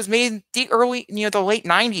fact that it was made in the late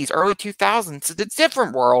 90s, early 2000s. It's a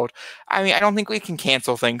different world. I mean, I don't think we can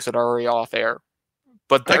cancel things that are already off air,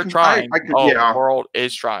 but they're trying. The world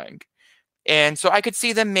is trying. And so I could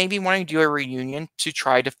see them maybe wanting to do a reunion to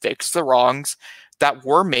try to fix the wrongs that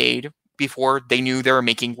were made before they knew they were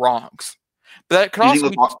making wrongs. But that could also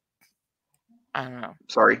be... I don't know.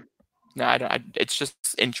 Sorry. No, I don't. It's just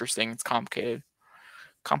interesting. It's complicated.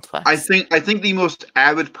 Complex. I think the most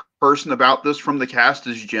avid person about this from the cast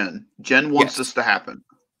is Jen. Jen wants this to happen.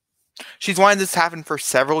 She's wanted this to happen for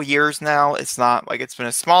several years now. It's not like it's been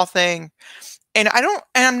a small thing. And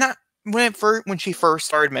I'm not, when she first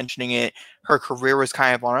started mentioning it, her career was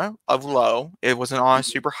kind of on a low. It wasn't on a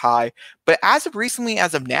super high. But as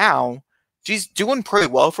of now, she's doing pretty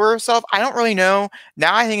well for herself. I don't really know.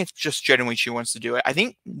 Now I think it's just genuinely she wants to do it. I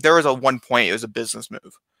think there was one point it was a business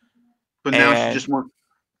move. But now she just wants...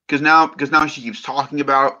 Because now she keeps talking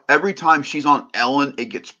about every time she's on Ellen, it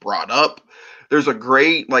gets brought up. There's a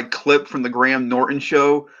great clip from the Graham Norton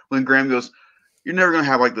show when Graham goes, "You're never gonna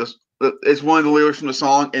have like this." It's one of the lyrics from the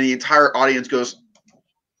song, and the entire audience goes,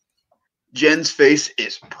 "Jen's face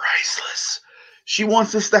is priceless." She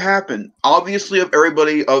wants this to happen. Obviously, of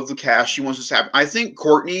everybody of the cast, she wants this to happen. I think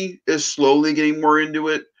Courtney is slowly getting more into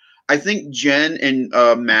it. I think Jen and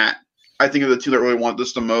Matt, I think, are the two that really want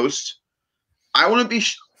this the most. I want to be...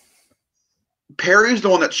 Perry's the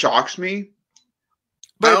one that shocks me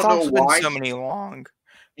But it's don't know also been why. so many long.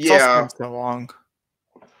 It's also been Yeah, so long.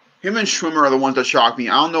 him and Schwimmer are the ones that shock me.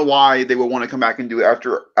 I don't know why they would want to come back and do it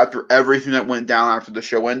after everything that went down after the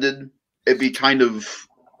show ended. It'd be kind of,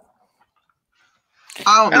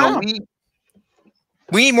 I don't I don't know. know.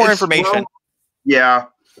 We need more It's information. yeah,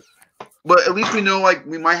 but at least we know like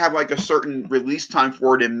we might have like a certain release time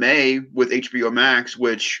for it in May with HBO Max,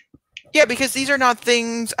 which Yeah, because these are not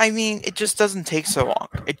things. I mean, it just doesn't take so long.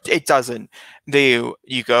 It doesn't. You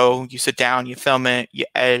go, you sit down, you film it, you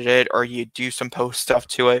edit it, or you do some post stuff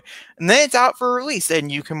to it, and then it's out for release,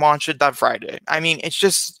 and you can watch it that Friday. I mean, it's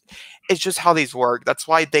just how these work. That's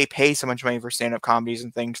why they pay so much money for stand-up comedies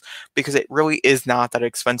and things, because it really is not that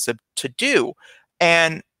expensive to do.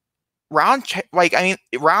 And round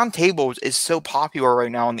tables is so popular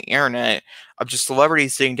right now on the internet of just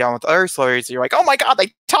celebrities sitting down with other celebrities. You're like, oh my god,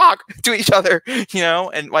 they talk to each other,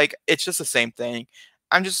 and like it's just the same thing.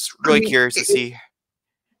 I'm just I really mean, curious to see.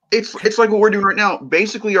 it's like what we're doing right now.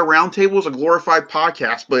 Basically, a roundtable is a glorified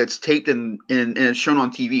podcast, but it's taped and it's shown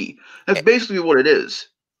on TV. That's basically what it is.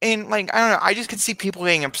 And like I don't know, I just could see people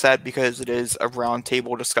getting upset because it is a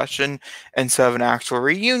roundtable discussion instead of an actual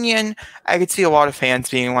reunion. I could see a lot of fans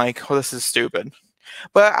being like, "Oh, this is stupid."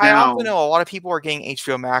 But I also Now, know a lot of people are getting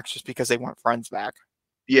HBO Max just because they want Friends back.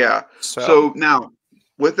 yeah. So So now,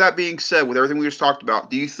 with that being said, with everything we just talked about,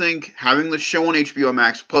 do you think having the show on HBO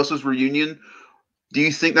Max plus this reunion, do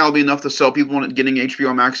you think that'll be enough to sell people on getting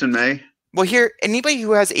HBO Max in May? Well, here, anybody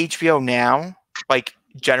who has HBO now, like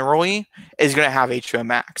generally, is going to have HBO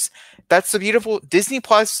Max. That's the beautiful Disney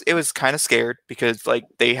Plus. It was kind of scared because like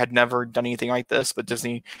they had never done anything like this, but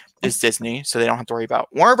Disney is Disney, so they don't have to worry about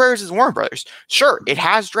Warner Brothers is Warner Brothers. Sure, it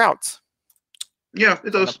has droughts. Yeah,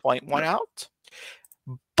 it Gonna does. point one out,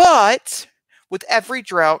 but with every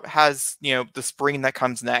drought has the spring that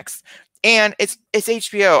comes next, and it's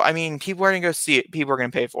HBO. I mean, people are gonna go see it. People are gonna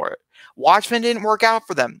pay for it. Watchmen didn't work out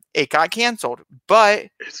for them. It got canceled, but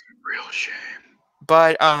It's a real shame.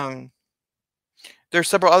 but there's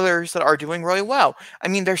several others that are doing really well. I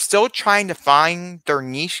mean, they're still trying to find their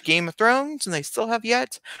niche Game of Thrones, and they still have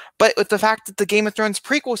yet. But with the fact that the Game of Thrones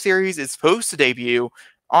prequel series is supposed to debut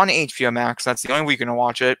on HBO Max, that's the only way you're gonna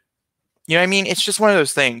watch it. You know what I mean? It's just one of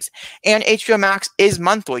those things. And HBO Max is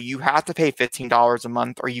monthly. You have to pay $15 a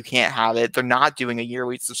month or you can't have it. They're not doing a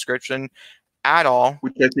yearly subscription at all.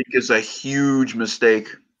 Which I think is a huge mistake.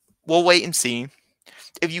 We'll wait and see.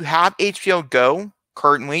 If you have HBO Go,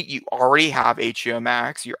 currently you already have HBO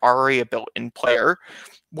Max. You're already a built-in player,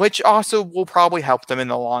 which also will probably help them in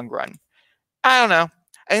the long run. I don't know.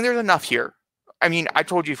 I think there's enough here. I mean, I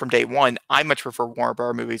told you from day one, I much prefer Warner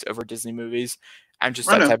Bros. Movies over Disney movies. I'm just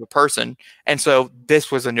I that know. type of person. And so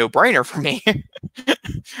this was a no-brainer for me.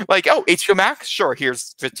 Like, oh, HBO Max? Sure,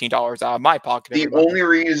 here's $15 out of my pocket The every month. only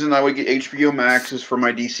reason I would get HBO Max is for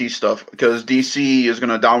my DC stuff because DC is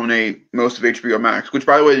going to dominate most of HBO Max. Which,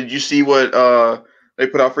 by the way, did you see what they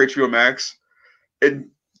put out for HBO Max? And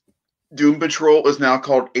Doom Patrol is now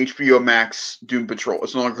called HBO Max Doom Patrol.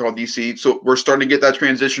 It's no longer called DC. So we're starting to get that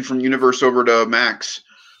transition from Universe over to Max,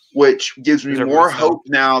 which gives me There's a more release now. hope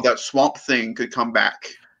now that Swamp Thing could come back.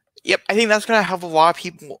 Yep, I think that's going to help a lot of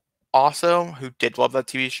people also who did love that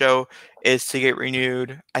TV show is to get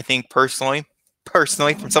renewed. I think personally,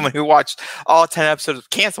 from someone who watched all 10 episodes of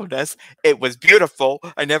Canceledness, it was beautiful.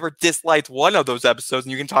 I never disliked one of those episodes,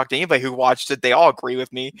 and you can talk to anybody who watched it. They all agree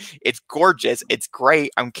with me. It's gorgeous. It's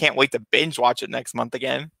great. I can't wait to binge watch it next month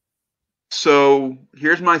again. So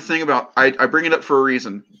here's my thing about I bring it up for a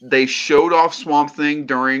reason. They showed off Swamp Thing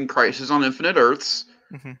during Crisis on Infinite Earths.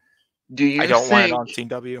 Mhm. Do I you don't want it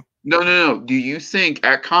think on CW. no. Do you think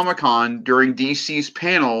at Comic Con during DC's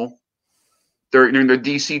panel, during the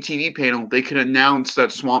DC TV panel, they could announce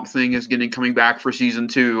that Swamp Thing is getting coming back for season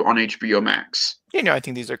 2 on HBO Max? I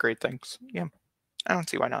think these are great things. Yeah, I don't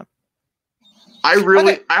see why not. I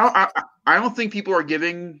really, Okay. I don't think people are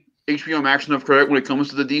giving HBO Max enough credit when it comes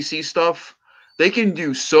to the DC stuff. They can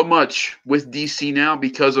do so much with DC now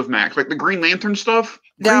because of Max, like the Green Lantern stuff.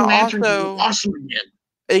 Now, Green Lantern's also, awesome again.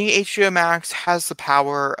 I think HBO Max has the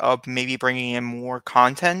power of maybe bringing in more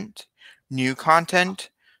content, new content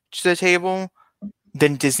to the table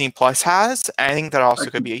than Disney Plus has. And I think that I also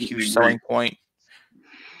could be a completely huge agree. selling point.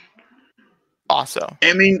 Also,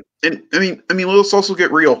 Let's also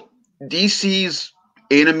get real. DC's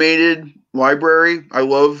animated library, I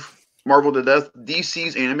love Marvel to death.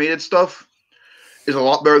 DC's animated stuff is a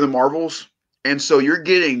lot better than Marvel's. And so you're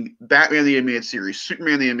getting Batman the Animated Series,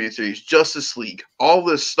 Superman the Animated Series, Justice League, all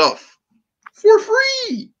this stuff for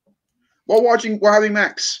free while having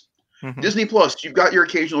Max. mm-hmm. Disney Plus, you've got your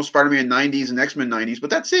occasional Spider-Man 90s and X-Men 90s, but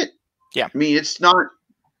that's it. Yeah. I mean, it's not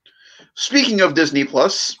Speaking of Disney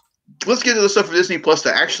Plus, let's get to the stuff for Disney Plus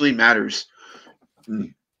that actually matters.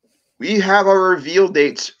 We have our reveal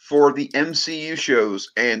dates for the MCU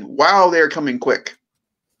shows, and wow, they're coming quick.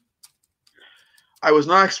 I was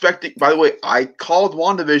not expecting. By the way, I called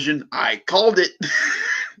WandaVision. I called it.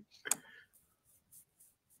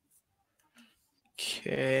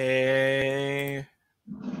 Okay.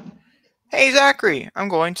 Hey, Zachary, I'm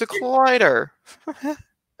going to Collider.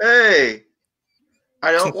 Hey,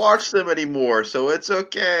 I don't watch them anymore, so it's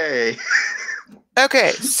okay.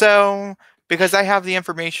 Okay, so because I have the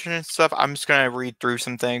information and stuff, I'm just going to read through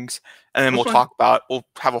some things, and then we'll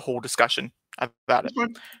have a whole discussion about it.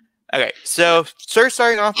 Okay, so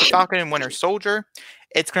starting off with Falcon and Winter Soldier,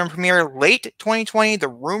 it's going to premiere late 2020. The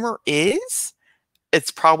rumor is it's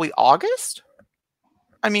probably August.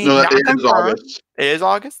 I mean, no, not it confirmed. is August. It is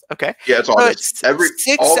August? Okay. Yeah, it's August. So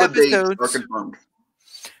it's all the episodes. dates are confirmed.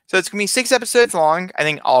 So it's going to be 6 episodes long. I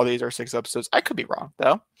think all these are 6 episodes. I could be wrong,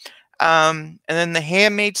 though. And then the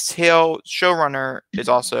Handmaid's Tale showrunner is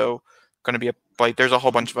also going to be there's a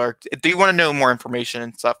whole bunch of other. If you want to know more information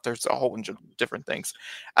and stuff, there's a whole bunch of different things.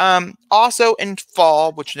 Also in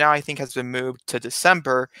fall, which now I think has been moved to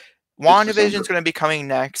December, WandaVision is going to be coming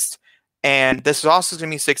next, and this is also going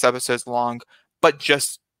to be 6 episodes long. But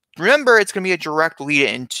just remember, it's going to be a direct lead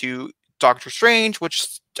into Doctor Strange,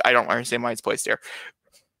 which I don't understand why it's placed there.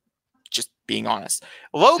 Just being honest,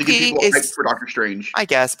 Loki is for Doctor Strange, I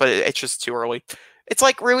guess, but it's just too early. It's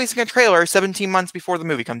like releasing a trailer 17 months before the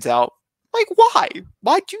movie comes out. Like, why?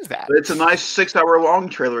 Why do that? But it's a nice 6-hour-long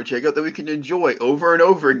trailer, Jacob, that we can enjoy over and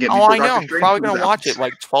over again. Oh, I know. I'm probably going to watch it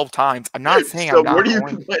like 12 times. I'm not saying so I'm not. What are you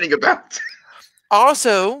complaining about?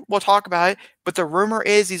 Also, we'll talk about it, but the rumor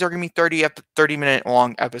is these are going to be 30-minute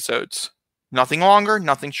long episodes. Nothing longer,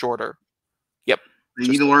 nothing shorter. Yep. You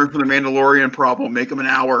need to learn from the Mandalorian problem. Make them an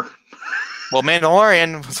hour. Well,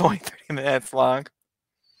 Mandalorian was only 30 minutes long.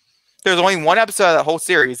 There's only one episode of that whole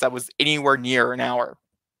series that was anywhere near an hour.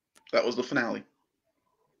 That was the finale.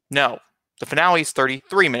 No, the finale is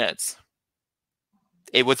 33 minutes.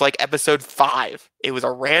 It was like episode 5. It was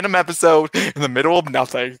a random episode in the middle of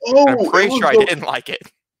nothing. Oh, I'm pretty sure I didn't like it.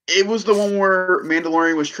 It was the one where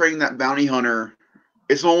Mandalorian was training that bounty hunter.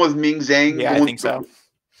 It's the one with Ming Zhang. Yeah, I think so.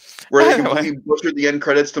 Where they completely butchered the end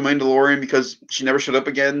credits to Mandalorian because she never showed up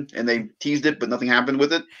again, and they teased it, but nothing happened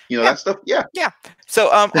with it. You know, that stuff? Yeah. Yeah. So,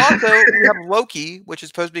 also, we have Loki, which is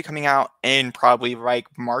supposed to be coming out in probably, like,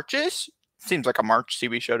 March-ish. Seems like a March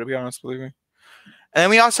TV show, to be honest with you. And then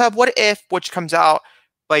we also have What If, which comes out,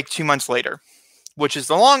 like, 2 months later, which is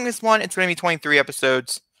the longest one. It's going to be 23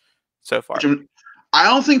 episodes so far. I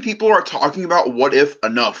don't think people are talking about What If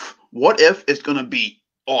enough. What If is going to be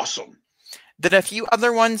awesome. Then a few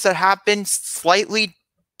other ones that have been slightly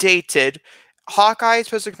dated. Hawkeye is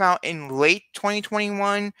supposed to come out in late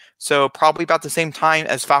 2021, so probably about the same time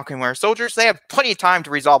as Falcon and Winter Soldier. So they have plenty of time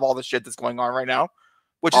to resolve all the shit that's going on right now,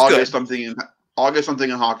 which is August, good. August, I'm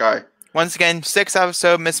thinking Hawkeye. Once again, 6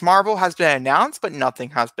 episode Miss Marvel has been announced, but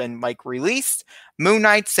nothing has been released. Moon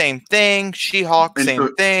Knight, same thing. She-Hulk,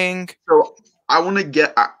 same thing. So I want to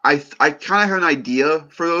get. I kind of have an idea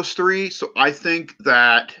for those 3. So I think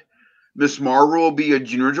that Miss Marvel will be a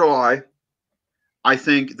June or July. I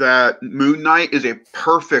think that Moon Knight is a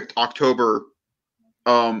perfect October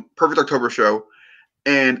show.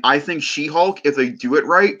 And I think She-Hulk, if they do it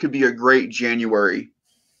right, could be a great January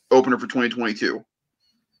opener for 2022.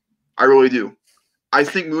 I really do. I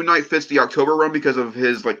think Moon Knight fits the October run because of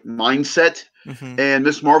his mindset, and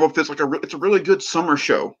Miss Marvel fits it's a really good summer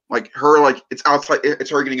show. It's outside. It's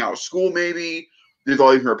her getting out of school, maybe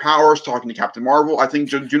developing her powers, talking to Captain Marvel. I think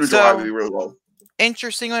June or July would be really well.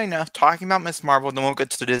 Interestingly enough, talking about Miss Marvel, then we'll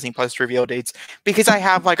get to the Disney Plus reveal dates because I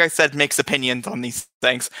have, like I said, mixed opinions on these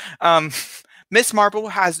things. Miss Marvel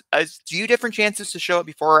has a few different chances to show up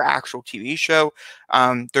before her actual TV show.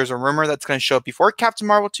 There's a rumor that's going to show up before Captain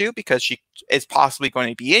Marvel 2 because she is possibly going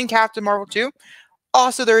to be in Captain Marvel 2.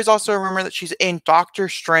 Also, there is also a rumor that she's in Doctor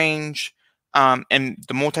Strange and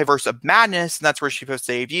the Multiverse of Madness, and that's where she's supposed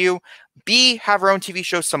to debut. B, have her own TV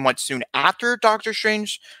show somewhat soon after Doctor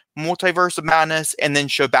Strange, Multiverse of Madness, and then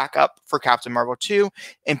show back up for Captain Marvel 2,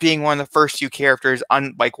 and being one of the first few characters,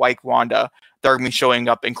 unlike Wanda, that are going to be showing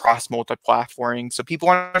up in cross-multi-platforming. So people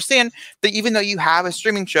understand that even though you have a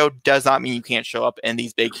streaming show, does not mean you can't show up in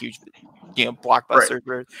these big, huge, blockbusters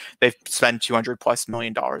where they've spent $200+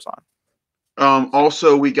 million on.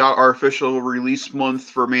 Also, we got our official release month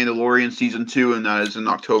for Mandalorian Season 2, and that is in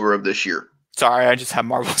October of this year. Sorry, I just have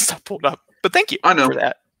Marvel stuff pulled up. But thank you for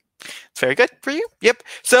that. It's very good for you. Yep.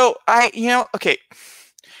 So, okay.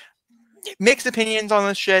 Mixed opinions on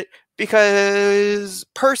this shit because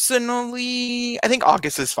personally, I think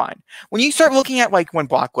August is fine. When you start looking at like when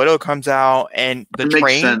Black Widow comes out and the It makes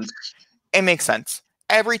train, sense. it makes sense.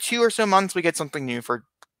 Every 2 or so months, we get something new for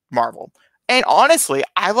Marvel. And honestly,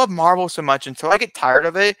 I love Marvel so much until I get tired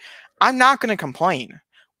of it, I'm not going to complain.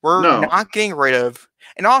 We're No. not getting rid of.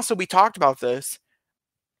 And also, we talked about this.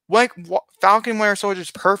 Like Falcon Winter Soldier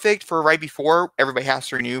is perfect for right before everybody has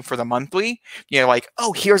to renew for the monthly. Like,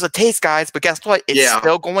 oh, here's a taste, guys, but guess what? It's Yeah.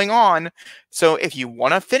 still going on. So if you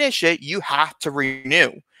want to finish it, you have to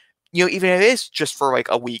renew. Even if it is just for like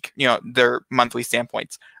a week, their monthly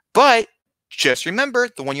standpoints. But just remember,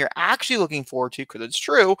 the one you're actually looking forward to, because it's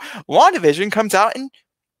true, WandaVision comes out in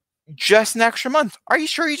just an extra month. Are you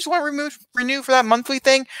sure you just want to renew for that monthly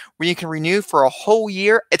thing where you can renew for a whole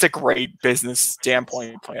year? It's a great business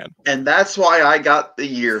standpoint plan. And that's why I got the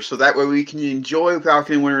year. So that way we can enjoy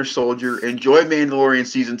Falcon and Winter Soldier, enjoy Mandalorian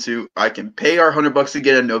Season 2. I can pay our $100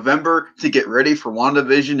 again in November to get ready for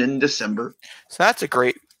WandaVision in December. So that's a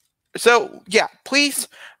great. So yeah, please,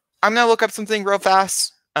 I'm going to look up something real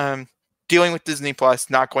fast. Dealing with Disney Plus,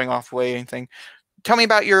 not going off way anything. Tell me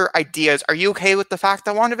about your ideas. Are you okay with the fact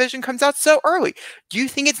that WandaVision comes out so early? Do you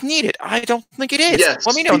think it's needed? I don't think it is. Yes,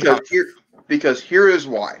 Let me know. because here is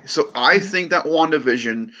why. So I think that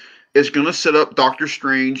WandaVision is going to set up Doctor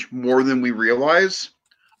Strange more than we realize.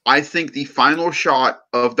 I think the final shot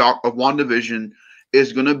of WandaVision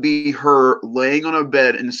is going to be her laying on a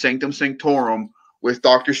bed in Sanctum Sanctorum with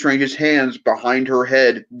Doctor Strange's hands behind her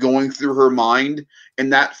head going through her mind.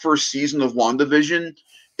 And that first season of WandaVision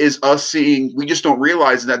is us seeing, we just don't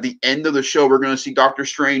realize that at the end of the show, we're going to see Doctor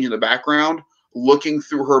Strange in the background looking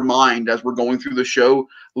through her mind as we're going through the show,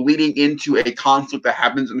 leading into a conflict that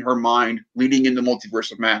happens in her mind, leading into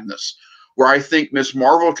Multiverse of Madness. Where I think Miss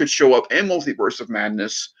Marvel could show up in Multiverse of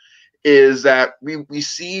Madness is that we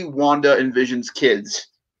see Wanda and Vision's kids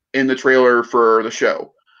in the trailer for the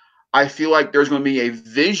show. I feel like there's going to be a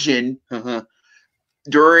Vision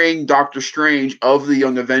during Doctor Strange of the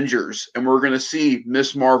Young Avengers, and we're going to see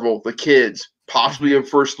Miss Marvel, the kids, possibly a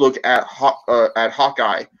first look at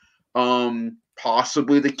Hawkeye,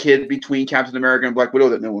 possibly the kid between Captain America and Black Widow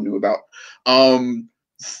that no one knew about,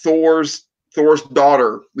 Thor's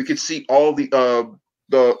daughter. We could see all the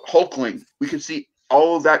Hulkling. We could see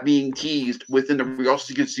all of that being teased within the. We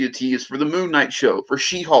also could see a tease for the Moon Knight show, for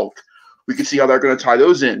She-Hulk. We could see how they're going to tie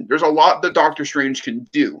those in. There's a lot that Doctor Strange can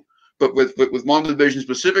do. But with WandaVision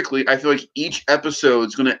specifically, I feel like each episode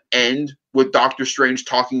is going to end with Doctor Strange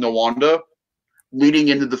talking to Wanda, leading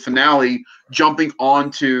into the finale, jumping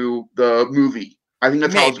onto the movie. I think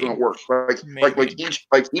that's how it's going to work.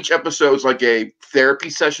 Like each episode is like a therapy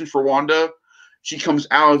session for Wanda. She comes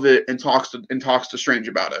out of it and talks to Strange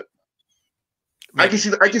about it. Maybe.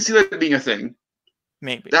 I can see that being a thing.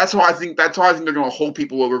 Maybe that's why I think they're going to hold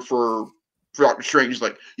people over for Doctor Strange.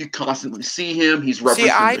 Like, you constantly see him. He's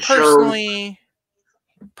referencing the show.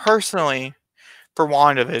 Personally, for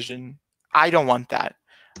WandaVision, I don't want that.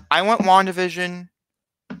 I want WandaVision.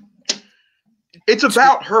 It's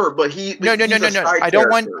about her, but No. I don't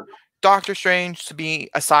want Doctor Strange to be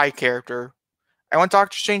a side character. I want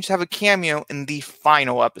Doctor Strange to have a cameo in the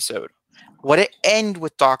final episode. Would it end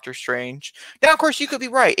with Doctor Strange? Now, of course, you could be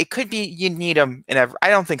right. It could be you need him in every. I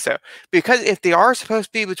don't think so. Because if they are supposed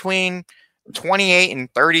to be between 28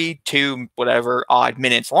 and 32 whatever odd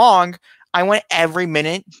minutes long, I want every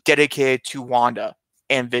minute dedicated to Wanda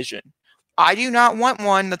and Vision. I do not want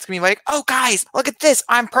one that's going to be like, oh, guys, look at this.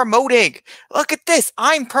 I'm promoting. Look at this.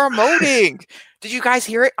 I'm promoting. Did you guys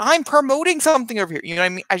hear it? I'm promoting something over here. You know what I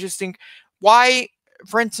mean? I just think why,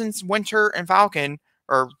 for instance, Winter and Falcon,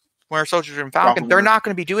 or Winter Soldier and Falcon, they're not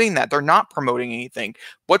going to be doing that. They're not promoting anything.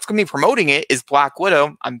 What's going to be promoting it is Black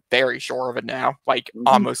Widow. I'm very sure of it now, like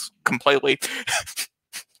almost completely.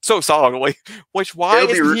 So solidly. Which, why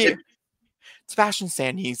is he... Sebastian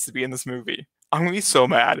Stan needs to be in this movie. I'm going to be so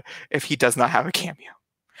mad if he does not have a cameo.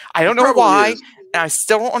 I don't know why, and I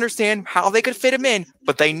still don't understand how they could fit him in,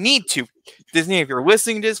 but they need to. Disney, if you're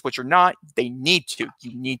listening to this, which you're not, they need to.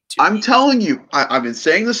 You need to. I'm telling you, I've been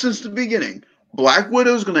saying this since the beginning. Black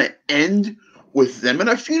Widow's going to end with them in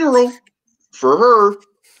a funeral for her.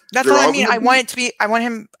 That's what I mean. I want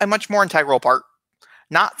him a much more integral part.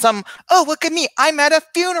 Not some, oh, look at me. I'm at a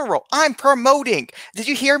funeral. I'm promoting. Did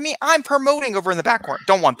you hear me? I'm promoting over in the back corner.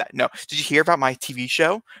 Don't want that. No. Did you hear about my TV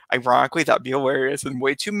show? Ironically, that'd be hilarious and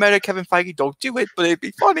way too meta. Kevin Feige, don't do it, but it'd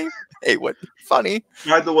be funny. It would be funny.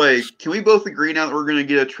 By the way, can we both agree now that we're going to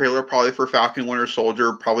get a trailer probably for Falcon Winter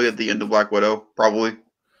Soldier, probably at the end of Black Widow? Probably.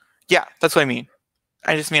 Yeah, that's what I mean.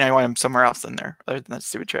 I just mean I want him somewhere else in there, other than that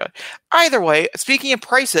stupid trailer. Either way, speaking of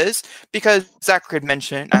prices, because Zachary had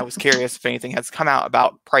mentioned, I was curious if anything has come out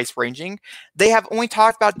about price ranging. They have only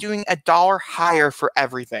talked about doing $1 higher for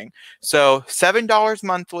everything. So $7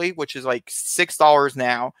 monthly, which is like $6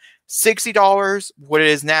 now. $60 what it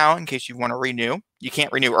is now, in case you want to renew. You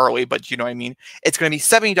can't renew early, but you know what I mean. It's going to be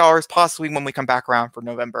 $70 possibly when we come back around for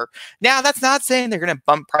November. Now, that's not saying they're going to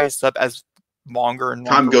bump prices up as longer and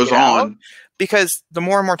Time longer we goes get out, on. because the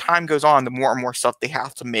more and more time goes on, the more and more stuff they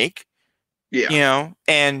have to make, Yeah.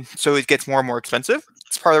 and so it gets more and more expensive.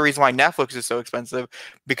 It's part of the reason why Netflix is so expensive,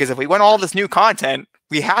 because if we want all this new content,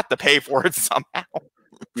 we have to pay for it somehow.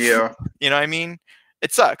 Yeah. You know what I mean?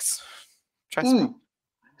 It sucks. Trust me. Ooh.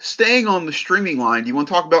 Staying on the streaming line, do you want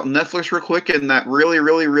to talk about Netflix real quick and that really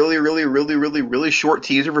short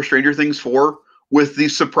teaser for Stranger Things 4 with the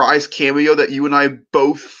surprise cameo that you and I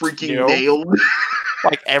both freaking No. nailed?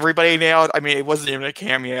 Like everybody nailed. I mean, it wasn't even a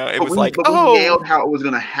cameo. It was we like, nailed how it was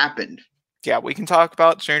going to happen. Yeah, we can talk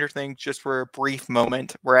about Stranger Things just for a brief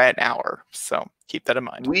moment. We're at an hour, so keep that in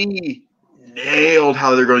mind. We nailed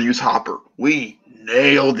how they're going to use Hopper. We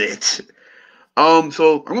nailed it. So I'm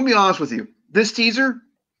going to be honest with you. This teaser,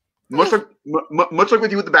 much like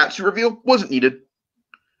with you with the Batsuit reveal, wasn't needed.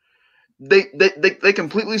 They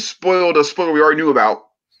completely spoiled a spoiler we already knew about.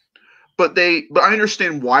 But I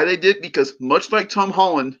understand why they did, because much like Tom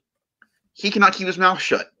Holland, he cannot keep his mouth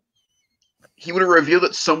shut. He would have revealed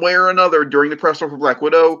it some way or another during the press tour for Black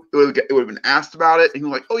Widow. It would have been asked about it, and he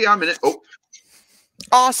was like, "Oh yeah, I'm in it." Oh.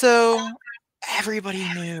 Also, everybody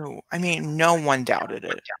knew. I mean, no one doubted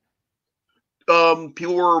it.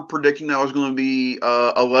 People were predicting that was going to be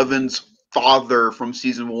Eleven's father from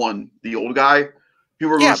season 1, the old guy.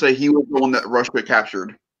 People were going to say he was the one that Rush got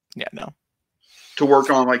captured. Yeah, no. To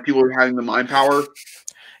work on like people having the mind power.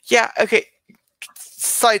 Yeah. Okay.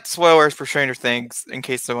 Slight spoilers for Stranger Things in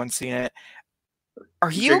case no one's seen it.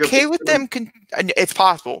 Are you okay with them? It's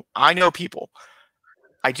possible. I know people.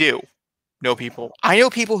 I do know people. I know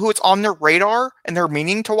people who it's on their radar and they're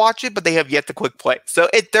meaning to watch it, but they have yet to click play. So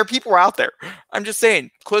there are people out there. I'm just saying,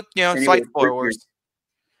 click, slight spoilers.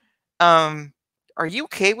 Are you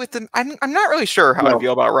okay with them? I'm not really sure how I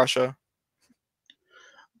feel about Russia.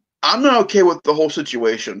 I'm not okay with the whole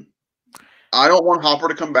situation. I don't want Hopper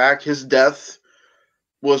to come back. His death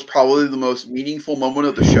was probably the most meaningful moment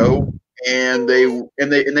of the show, and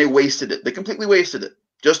they wasted it. They completely wasted it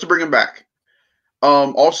just to bring him back.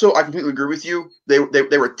 Also, I completely agree with you. They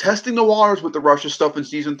were testing the waters with the Russia stuff in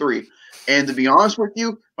season 3, and to be honest with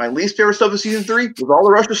you, my least favorite stuff in season 3 was all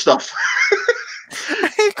the Russia stuff.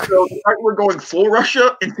 So the fact we're going full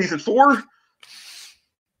Russia in season 4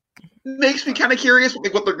 makes me kind of curious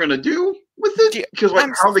what they're going to do with it, because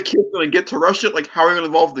how are the kids going to get to Russia? Like, how are we going to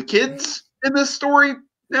involve the kids in this story?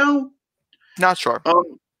 No, not sure.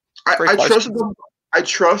 I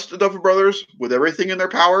trust the Duffer Brothers with everything in their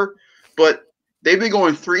power, but they've been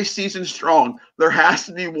going 3 seasons strong. There has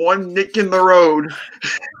to be one nick in the road.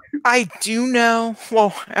 I do know.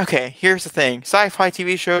 Well, okay, here's the thing. Sci-fi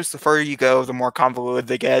TV shows, the further you go, the more convoluted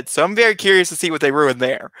they get. So I'm very curious to see what they ruin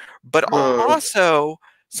there. But also,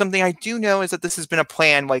 something I do know is that this has been a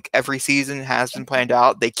plan, like every season has been planned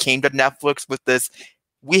out. They came to Netflix with this,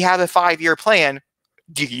 we have a 5-year plan.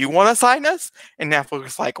 Do you want to sign us? And Netflix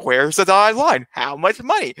was like, where's the dotted line? How much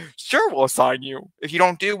money? Sure, we'll assign you. If you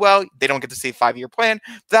don't do well, they don't get to see a 5-year plan.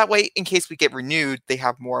 That way, in case we get renewed, they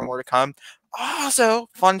have more and more to come. Also,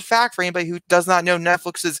 fun fact for anybody who does not know,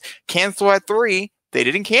 Netflix is cancel at 3. They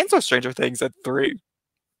didn't cancel Stranger Things at 3.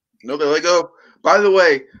 No, they let go. By the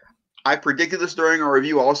way, I predicted this during our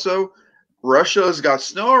review also. Russia's got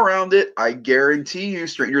snow around it. I guarantee you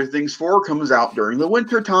Stranger Things 4 comes out during the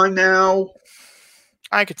winter time now.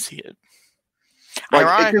 I could see it.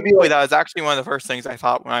 Ironically, that was actually one of the first things I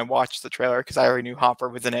thought when I watched the trailer, because I already knew Hopper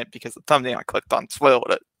was in it because the thumbnail I clicked on spoiled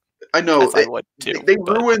it. I know. They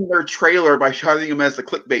ruined their trailer by showing him as the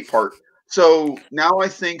clickbait part. So now I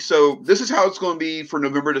think this is how it's going to be for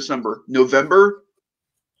November, December. November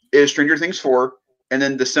is Stranger Things 4, and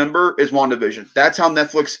then December is WandaVision. That's how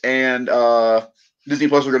Netflix and Disney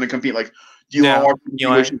Plus are going to compete. Like, do you want to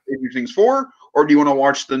watch Stranger Things 4, or do you want to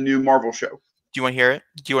watch the new Marvel show? Do you want to hear it?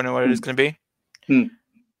 Do you want to know what it is going to be?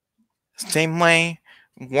 Same way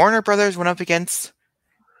Warner Brothers went up against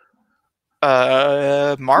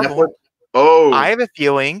Marvel. Netflix? Oh, I have a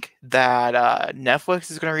feeling that Netflix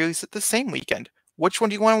is going to release it the same weekend. Which one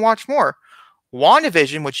do you want to watch more?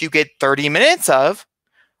 WandaVision, which you get 30 minutes of,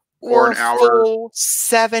 or an hour, full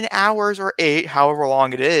 7 hours or 8, however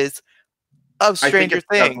long it is, of Stranger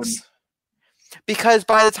Things. Because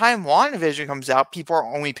by the time WandaVision comes out, people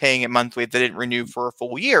are only paying it monthly. They didn't renew for a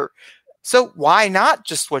full year. So why not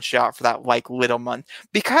just switch it out for that like little month?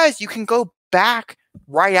 Because you can go back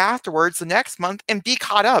right afterwards the next month and be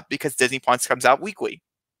caught up because Disney Plus comes out weekly.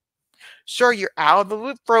 Sure, you're out of the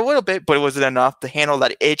loop for a little bit, but was it enough to handle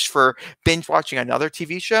that itch for binge watching another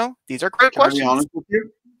TV show? These are great Can I be questions. honest with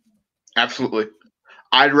you? Absolutely.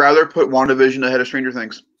 I'd rather put WandaVision ahead of Stranger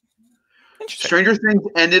Things. Stranger Things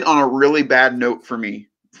ended on a really bad note for me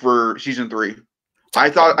for season 3. I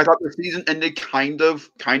thought the season ended kind of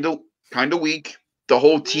weak. The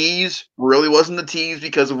whole tease really wasn't the tease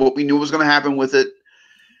because of what we knew was going to happen with it.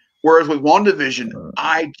 Whereas with WandaVision,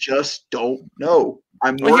 I just don't know.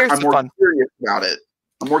 I'm more curious about it.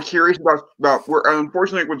 I'm more curious about where.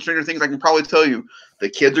 Unfortunately, with Stranger Things, I can probably tell you the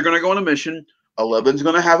kids are going to go on a mission. Eleven's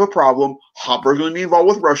going to have a problem. Hopper's going to be involved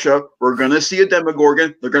with Russia. We're going to see a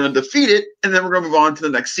Demogorgon. They're going to defeat it, and then we're going to move on to the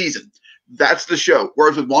next season. That's the show.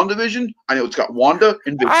 Whereas with WandaVision, I know it's got Wanda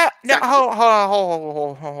and Vision. Hold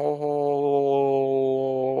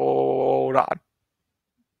on.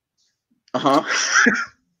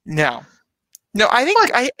 No, I think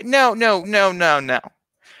no.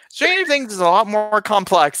 Stranger Things is a lot more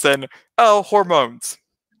complex than hormones.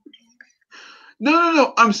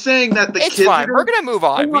 No. I'm saying that the kids. It's fine. We're gonna move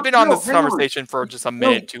on. We've been on this conversation for just a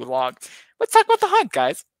minute too long. Let's talk about the hunt,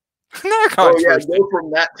 guys. Another controversy. Oh yeah, go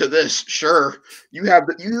from that to this. Sure, you have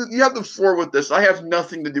the floor with this. I have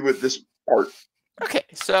nothing to do with this part. Okay,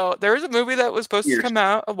 so there is a movie that was supposed to come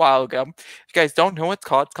out a while ago. If you guys don't know what it's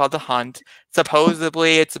called The Hunt.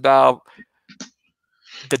 Supposedly, it's about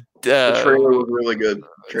the trailer was really good.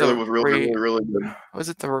 The trailer was really good. Was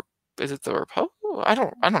it is it the Republic? I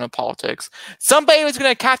don't know politics. Somebody was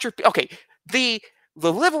going to capture. Okay, the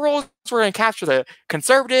liberals were going to capture the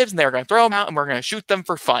conservatives, and they were going to throw them out, and we're going to shoot them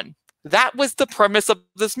for fun. That was the premise of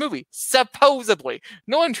this movie, supposedly.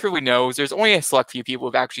 No one truly knows. There's only a select few people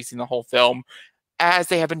who've actually seen the whole film, as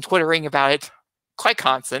they have been twittering about it quite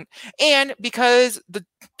constant. And because the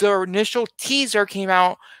initial teaser came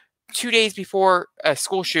out 2 days before a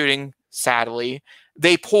school shooting, sadly,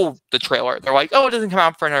 they pulled the trailer. They're like, oh, it doesn't come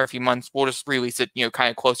out for another few months. We'll just release it, kind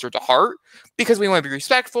of closer to heart because we want to be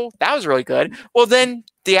respectful. That was really good. Well, then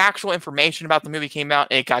the actual information about the movie came out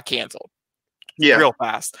and it got canceled. Yeah. Real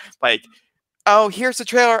fast. Like, oh, here's the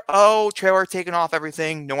trailer. Oh, trailer taking off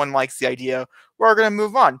everything. No one likes the idea. We're going to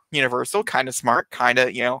move on. Universal, kind of smart, kind of,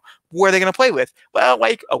 what are they going to play with? Well,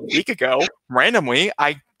 like a week ago, randomly,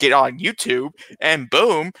 I get on YouTube and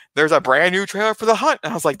boom, there's a brand new trailer for The Hunt.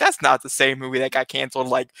 And I was like, that's not the same movie that got canceled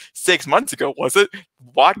like 6 months ago, was it?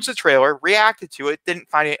 Watched the trailer, reacted to it, didn't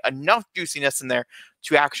find enough juiciness in there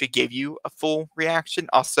to actually give you a full reaction.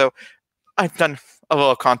 Also, I've done a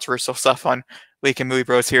little controversial stuff on Weekend Movie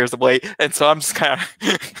Bros here as of late, and so I'm just kind of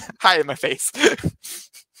hiding my face.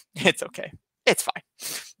 It's okay. It's fine.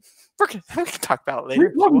 We can talk about it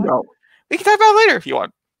later. We can talk about it later if you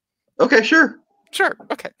want. Okay, sure. Sure.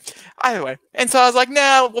 Okay. Either way. And so I was like,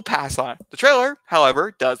 no, we'll pass on. The trailer,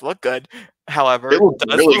 however, does look good. However, it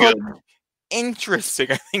does really look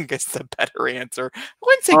interesting, I think is the better answer. I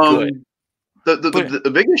wouldn't say good.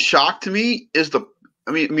 The biggest shock to me is the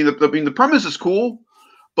premise is cool,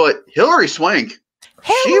 but Hilary Swank.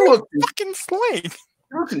 She was fucking Swank. She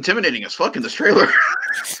looks intimidating as fuck in this trailer.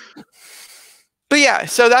 But yeah,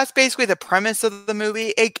 so that's basically the premise of the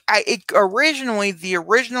movie. Originally, the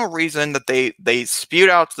original reason that they spewed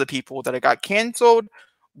out to the people that it got canceled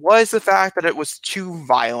was the fact that it was too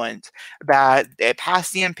violent, that it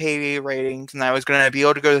passed the MPAA ratings, and that I was going to be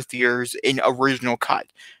able to go to theaters in original cut.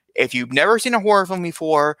 If you've never seen a horror film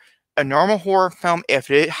before, a normal horror film,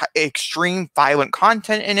 if it has extreme violent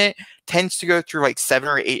content in it, tends to go through like 7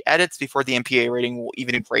 or 8 edits before the MPAA rating will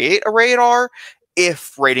even create a rated R,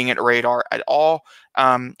 if rating it rated R at all.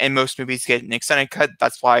 And most movies get an extended cut.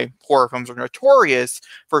 That's why horror films are notorious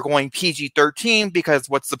for going PG-13, because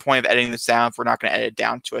what's the point of editing this down if we're not going to edit it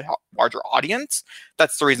down to a larger audience?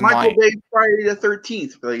 That's the reason why. Michael Bay Friday the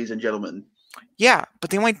 13th, ladies and gentlemen. Yeah, but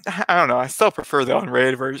they might, I don't know, I still prefer the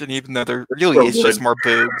unrated version, even though there really is just more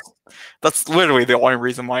boobs. That's literally the only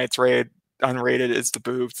reason why it's unrated is the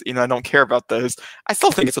boobs. I don't care about those. I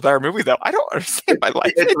still think it's a better movie, though. I don't understand my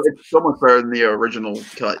life. It's so much better than the original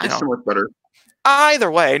cut. It's so much better.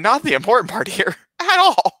 Either way, not the important part here at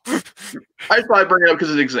all. I just thought I'd bring it up because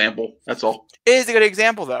it's an example. That's all. It is a good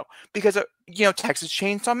example, though, because, Texas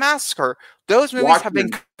Chainsaw Massacre, those movies have been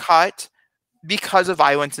cut because of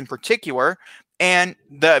violence in particular. And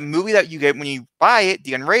the movie that you get when you buy it,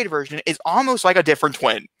 the unrated version, is almost like a different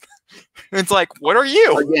twin. It's like, what are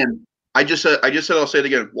you? Again, I just said I'll say it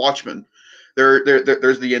again. Watchmen.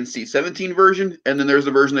 There's the NC-17 version, and then there's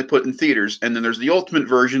the version they put in theaters, and then there's the ultimate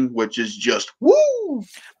version, which is just woo.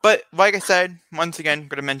 But like I said, once again, I'm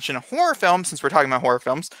going to mention a horror film since we're talking about horror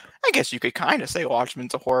films. I guess you could kind of say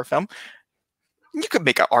Watchmen's a horror film. You could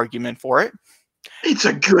make an argument for it. It's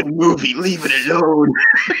a good movie. Leave it alone.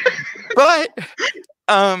 But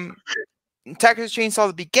Texas Chainsaw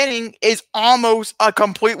the Beginning is almost a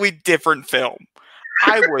completely different film.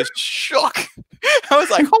 I was shook. I was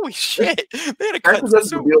like, holy shit. They had to cut That's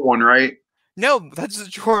the real one, right? No, that's the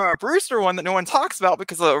Jordan Brewster one that no one talks about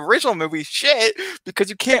because the original movie's shit because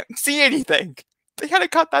you can't see anything. They had to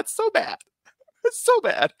cut that so bad. It's so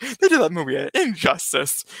bad. They did that movie an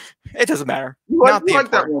injustice. It doesn't matter. You like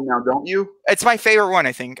that one now, don't you? It's my favorite one,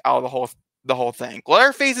 I think, out of the whole thing.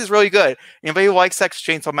 Leatherface is really good. Anybody who likes Texas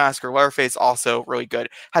Chainsaw Massacre, Leatherface is also really good.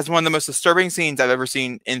 Has one of the most disturbing scenes I've ever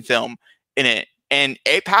seen in film in it. And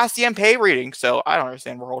it passed the MPA reading, so I don't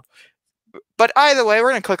understand world. But either way, we're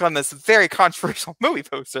going to click on this very controversial movie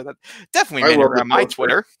poster that definitely made it around my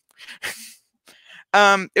Twitter.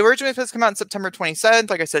 It originally was supposed to come out on September 27th.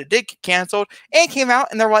 Like I said, it did get canceled. And it came out,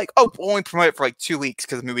 and they're like, oh, we'll only promote it for like 2 weeks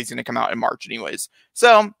because the movie's going to come out in March anyways.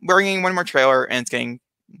 So we're bringing one more trailer, and it's getting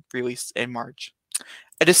released in March.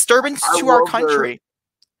 A disturbance to our country.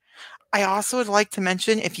 I also would like to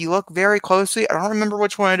mention, if you look very closely, I don't remember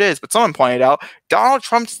which one it is, but someone pointed out, Donald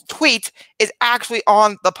Trump's tweet is actually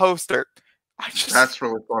on the poster. That's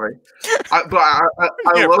really funny. I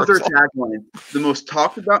love their tagline. The most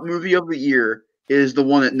talked about movie of the year is the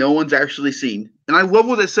one that no one's actually seen. And I love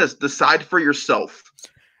what it says, decide for yourself.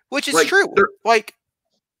 Which is true. Like,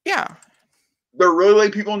 yeah. They're really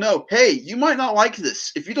letting people know, hey, you might not like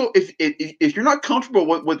this. If you don't, if you're not comfortable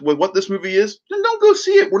with what this movie is, then don't go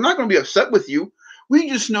see it. We're not going to be upset with you. We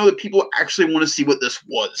just know that people actually want to see what this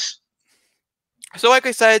was. So, like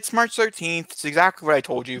I said, it's March 13th. It's exactly what I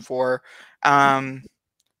told you for. How do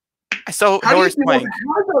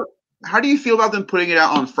you feel about them putting it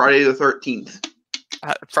out on Friday the 13th?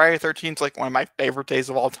 Friday the 13th is like one of my favorite days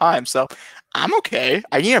of all time. So I'm okay.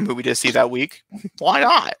 I need a movie to see that week. Why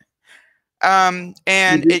not? And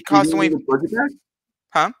it cost only.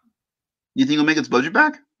 Huh? You think it'll make its budget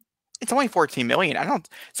back? It's only $14 million.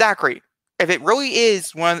 Zachary, if it really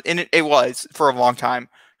is one, and it was for a long time,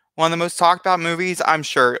 one of the most talked about movies, I'm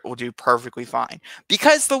sure it will do perfectly fine.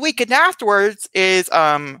 Because the weekend afterwards is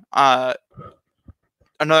another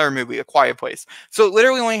movie, A Quiet Place. So it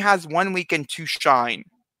literally only has 1 weekend to shine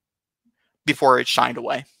before it shined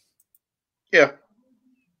away. Yeah.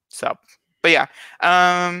 So, but yeah.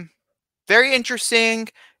 Very interesting.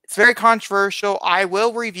 It's very controversial. I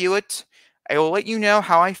will review it. I will let you know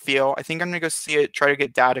how I feel. I think I'm going to go see it, try to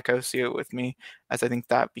get Dad to go see it with me, as I think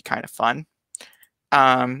that'd be kind of fun.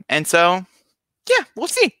 And so, yeah, we'll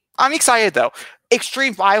see. I'm excited, though.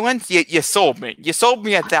 Extreme violence, you sold me. You sold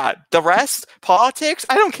me at that. The rest, politics,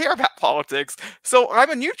 I don't care about politics. So I'm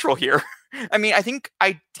a neutral here. I mean, I think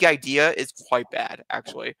the idea is quite bad,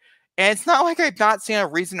 actually. And it's not like I've not seen a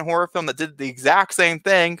recent horror film that did the exact same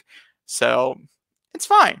thing. So it's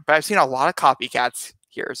fine. But I've seen a lot of copycats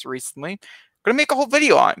here recently. I'm going to make a whole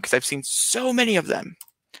video on it because I've seen so many of them.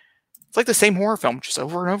 It's like the same horror film, just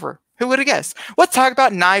over and over. Who would have guessed? Let's talk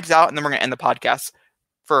about Knives Out, and then we're going to end the podcast.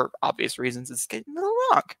 For obvious reasons, it's getting a little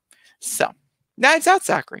long. So, Knives Out,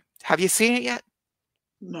 Zachary. Have you seen it yet?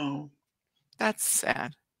 No. That's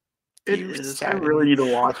sad. It is. I really need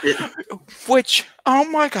to watch it. Which, oh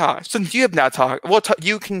my gosh, since you have not talked, well,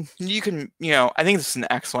 you can, I think this is an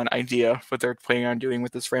excellent idea what they're planning on doing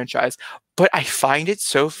with this franchise. But I find it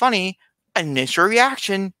so funny. Initial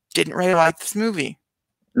reaction, didn't really like this movie.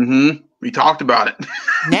 Mm-hmm. We talked about it.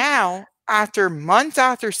 Now, after months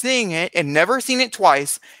after seeing it and never seen it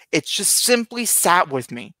twice, it's just simply sat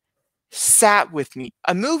with me. Sat with me.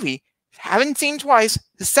 A movie haven't seen twice,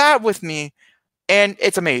 sat with me, and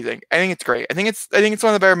it's amazing. I think it's great. I think it's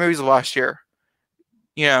one of the better movies of last year.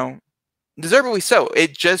 Deservedly so.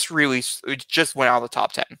 It just went out of the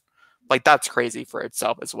top 10. Like, that's crazy for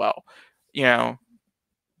itself as well.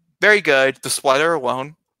 Very good. The splatter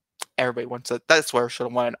alone, everybody wants it. That sweater should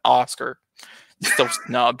have won an Oscar. Still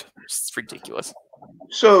snubbed. It's ridiculous.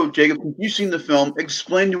 So, Jacob, since you've seen the film,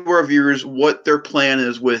 explain to our viewers what their plan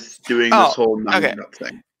is with doing this whole Knives Out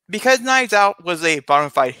thing. Because Knives Out was a bona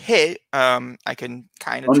fide hit, I can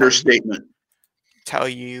kind of understatement. Tell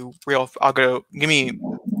you real. Either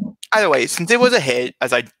way, since it was a hit,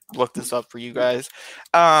 as I looked this up for you guys,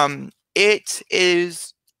 it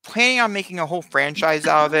is planning on making a whole franchise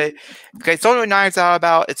out of it. Okay, so what Knives Out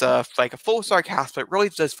about? It's a full star cast, but it really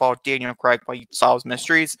does follow Daniel Craig play Solves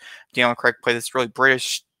Mysteries. Daniel Craig played this really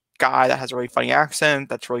British guy that has a really funny accent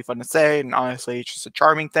that's really fun to say, and honestly, it's just a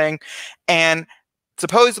charming thing. And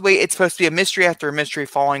supposedly, it's supposed to be a mystery after a mystery,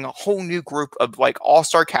 following a whole new group of like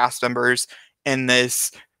all-star cast members in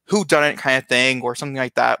this whodunit kind of thing, or something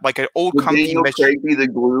like that, like an old Would comfy Daniel mystery. Craig be the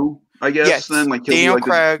glue? I guess Yes, then, like he'll be Daniel like the.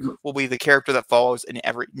 Craig will be the character that follows in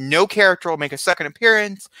every. No character will make a second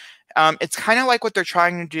appearance. It's kind of like what they're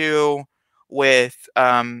trying to do with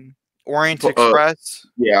Orient Express,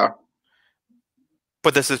 Yeah,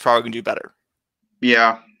 but this is probably going to do better.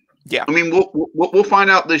 yeah. Yeah. I mean, we'll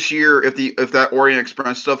find out this year if that Orient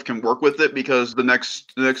Express stuff can work with it, because the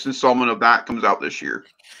next installment of that comes out this year.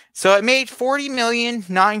 So it made 40 million,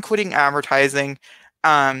 not including advertising.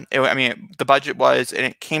 The budget was, and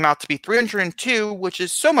it came out to be 302, which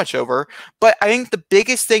is so much over. But I think the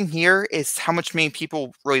biggest thing here is how much many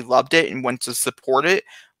people really loved it and went to support it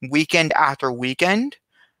weekend after weekend,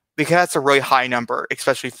 because that's a really high number,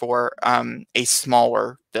 especially for a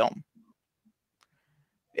smaller film.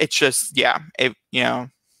 It's just, yeah, if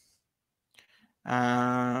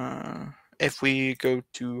we go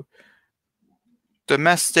to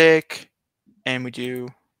domestic and we do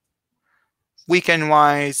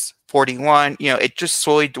weekend-wise, 41, it just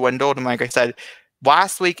slowly dwindled. And like I said,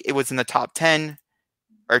 last week it was in the top 10,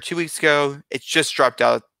 or 2 weeks ago, it just dropped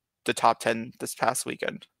out the top 10 this past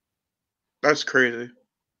weekend. That's crazy.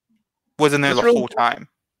 Wasn't there the whole time.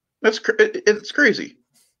 It's crazy.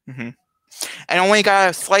 Mm-hmm. And only got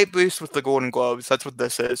a slight boost with the Golden Globes. That's what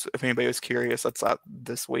this is. If anybody was curious, that's that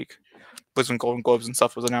this week was when Golden Globes and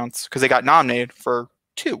stuff was announced, because they got nominated for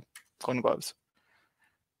 2 Golden Globes.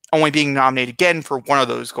 Only being nominated again for one of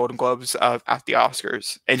those Golden Globes at the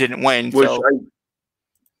Oscars, and didn't win.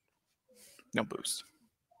 No boost.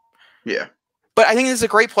 Yeah. But I think this is a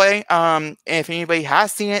great play. If anybody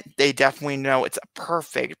has seen it, they definitely know it's a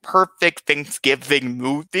perfect Thanksgiving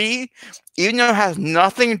movie. Even though it has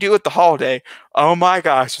nothing to do with the holiday, oh my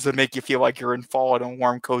gosh, does it make you feel like you're in fall in a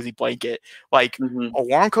warm, cozy blanket. Like, a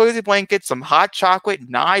warm, cozy blanket, some hot chocolate,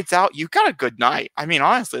 Knives Out, you got a good night. I mean,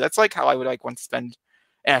 honestly, that's like how I would want to spend,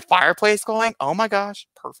 and a fireplace going. Oh my gosh,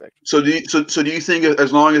 perfect. So do you think,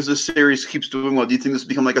 as long as this series keeps doing well, do you think this will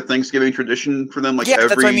become like a Thanksgiving tradition for them? Like, yeah,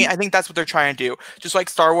 that's what I mean. I think that's what they're trying to do. Just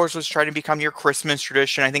like Star Wars was trying to become your Christmas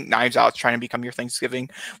tradition, I think Knives Out is trying to become your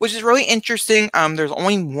Thanksgiving, which is really interesting. There's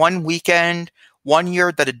only one weekend, 1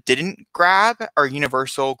 year that it didn't grab, or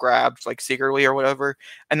Universal grabbed like secretly or whatever,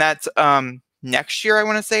 and that's next year. I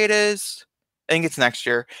want to say it is. I think it's next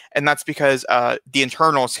year, and that's because The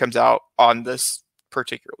Internals comes out on this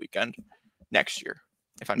particular weekend next year,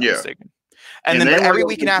 if I'm not mistaken. And then every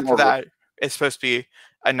weekend after that is supposed to be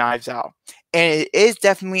a Knives Out. And it is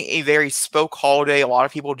definitely a very spoke holiday. A lot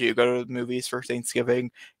of people do go to the movies for Thanksgiving.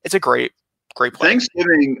 It's a great play.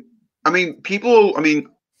 Thanksgiving,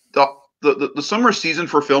 the summer season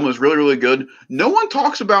for film is really, really good. No one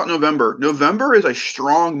talks about November. November is a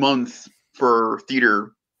strong month for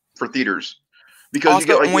theaters. Because also, you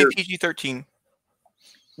get like only PG-13.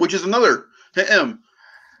 Which is another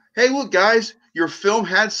hey, look, guys, your film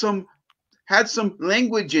had some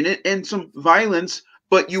language in it and some violence,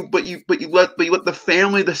 but you let the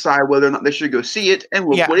family decide whether or not they should go see it, and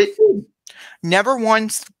look what it did. Never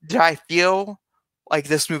once did I feel like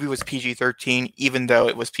this movie was PG-13, even though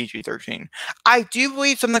it was PG-13. I do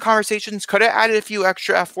believe some of the conversations could have added a few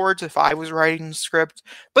extra F words if I was writing the script,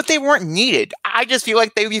 but they weren't needed. I just feel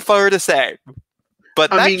like they'd be funner to say.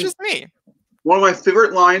 But that's just me. One of my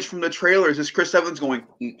favorite lines from the trailers is Chris Evans going,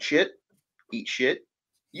 "Eat shit, you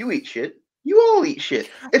eat shit, you all eat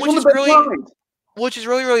shit." It's one of the best lines. Which is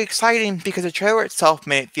really, really exciting, because the trailer itself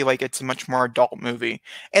made it feel like it's a much more adult movie.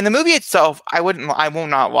 And the movie itself, I will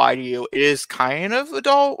not lie to you, it is kind of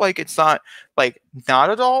adult. Like, it's not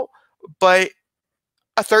not adult, but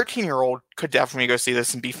a 13-year-old could definitely go see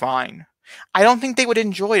this and be fine. I don't think they would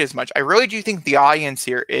enjoy it as much. I really do think the audience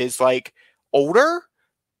here is like older,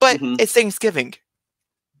 but it's Thanksgiving.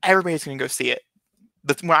 Everybody's going to go see it.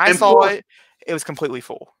 When I saw it, it was completely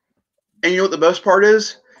full. And you know what the best part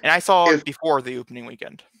is? And I saw it before the opening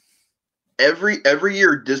weekend. Every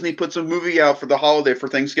year, Disney puts a movie out for the holiday for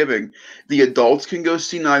Thanksgiving. The adults can go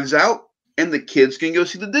see Knives Out, and the kids can go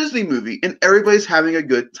see the Disney movie, and everybody's having a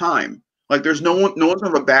good time. Like, there's no one's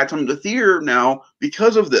having a bad time in the theater now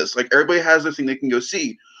because of this. Like, everybody has this thing they can go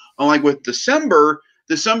see. Unlike with December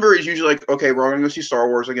is usually like, okay, we're all going to go see Star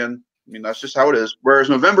Wars again. I mean, that's just how it is. Whereas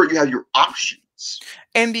November, you have your options.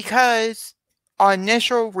 And because our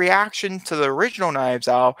initial reaction to the original Knives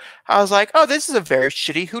Out, I was like, oh, this is a very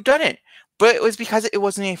shitty whodunit. But it was because it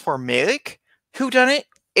wasn't a formulaic whodunit.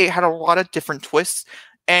 It had a lot of different twists.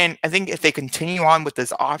 And I think if they continue on with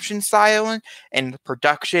this option style and the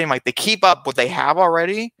production, like they keep up what they have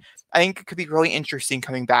already, I think it could be really interesting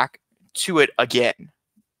coming back to it again.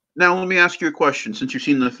 Now, let me ask you a question. Since you've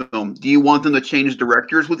seen the film, do you want them to change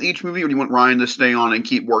directors with each movie, or do you want Ryan to stay on and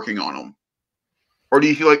keep working on them? Or do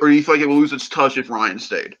you feel like it will lose its touch if Ryan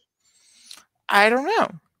stayed? I don't know.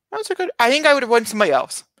 That's a good. I think I would want somebody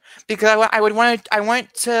else because I would want to. I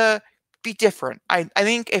want to be different. I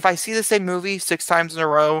think if I see the same movie 6 times in a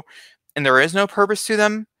row and there is no purpose to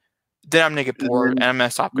them, then I'm gonna get bored and I'm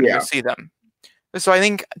gonna stop going to go Yeah, see them. So I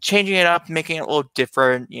think changing it up, making it a little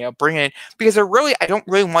different, bringing it because I don't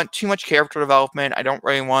really want too much character development. I don't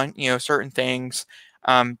really want certain things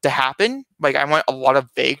to happen. Like I want a lot of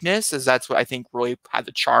vagueness, as that's what I think really had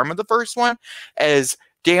the charm of the first one. As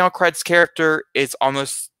Daniel Craig's character is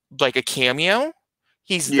almost like a cameo.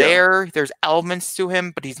 He's yeah, there. There's elements to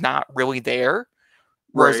him, but he's not really there.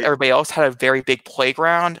 Whereas right. everybody else had a very big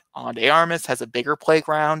playground. De Armas has a bigger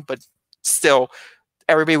playground, but still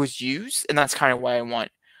everybody was used, and that's kind of what I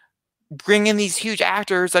want. Bring in these huge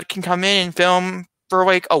actors that can come in and film for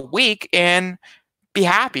like a week and be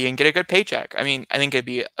happy and get a good paycheck. I mean, I think it'd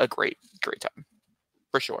be a great time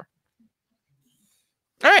for sure.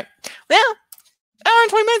 All right, well, hour and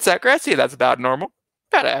 20 minutes, Zach. I see that's about normal,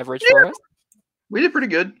 about average for us. We did pretty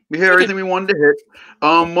good. We hit everything we wanted to hit.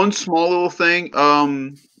 One small little thing.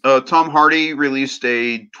 Tom Hardy released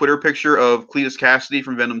a Twitter picture of Cletus Cassidy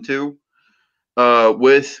from Venom 2.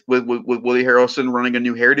 With Woody Harrelson running a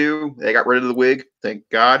new hairdo. They got rid of the wig, thank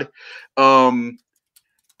God.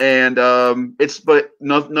 It's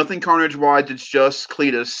nothing Carnage wise. It's just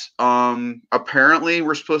Cletus. Apparently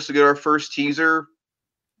we're supposed to get our first teaser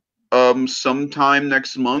sometime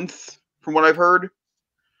next month, from what I've heard.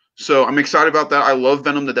 So I'm excited about that. I love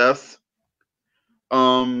Venom to death.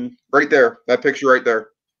 Right there, that picture right there.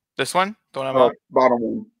 This one, the one I'm on. Bottom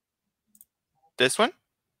one. This one.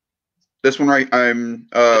 This one right.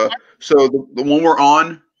 So the one we're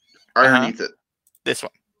on, underneath it. This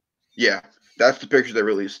one. Yeah, that's the picture they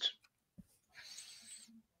released.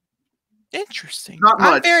 Interesting. Not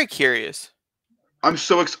much. I'm very curious. I'm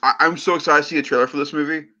so excited to see a trailer for this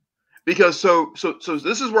movie because so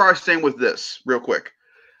this is where I stand with this real quick.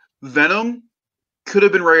 Venom could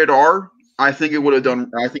have been rated R. I think it would have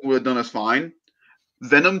done. I think it would have done us fine.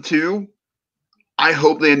 Venom 2. I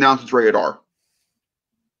hope they announce it's rated R.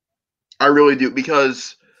 I really do,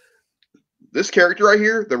 because this character right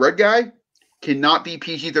here, the red guy, cannot be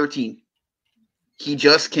PG-13. He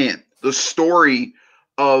just can't. The story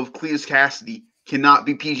of Cletus Cassidy cannot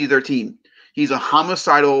be PG-13. He's a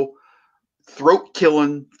homicidal,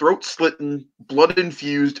 throat-killing, throat-slitting,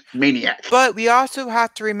 blood-infused maniac. But we also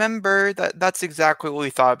have to remember that that's exactly what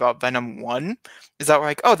we thought about Venom 1. Is that we're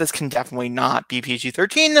like, oh, this can definitely not be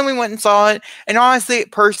PG-13. Then we went and saw it. And honestly,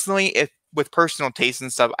 personally, with personal taste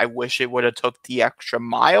and stuff, I wish it would have took the extra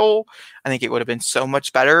mile. I think it would have been so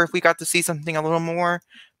much better if we got to see something a little more.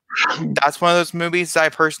 That's one of those movies that I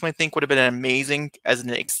personally think would have been amazing as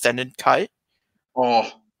an extended cut. Oh,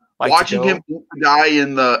 like watching him die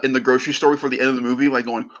in the grocery store before the end of the movie, like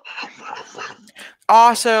going.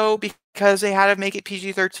 Also, because they had to make it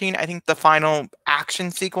PG-13, I think the final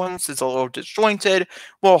action sequence is a little disjointed, a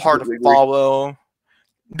little hard to follow,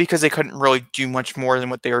 because they couldn't really do much more than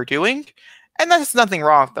what they were doing. And that's nothing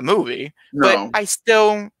wrong with the movie. No. But I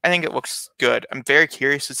think it looks good. I'm very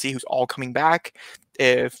curious to see who's all coming back.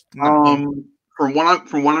 If from what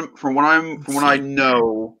I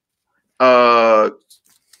know,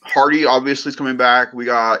 Hardy obviously is coming back. We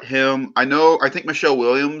got him. I think Michelle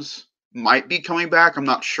Williams might be coming back. I'm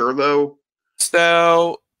not sure though.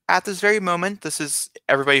 So at this very moment, this is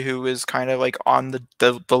everybody who is kind of like on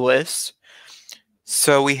the list.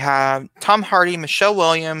 So we have Tom Hardy, Michelle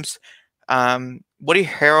Williams, Woody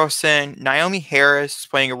Harrelson, Naomi Harris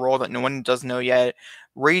playing a role that no one does know yet.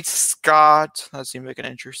 Reed Scott. That seems like an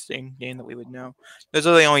interesting name that we would know. Those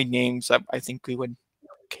are the only names that I think we would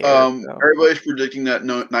care. Everybody's predicting that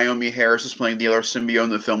Naomi Harris is playing the other symbiote in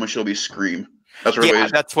the film, and she'll be Scream.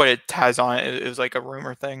 That's what it has on it. It was like a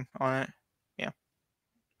rumor thing on it. Yeah.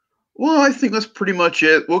 Well, I think that's pretty much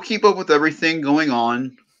it. We'll keep up with everything going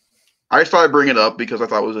on. I just thought I'd bring it up because I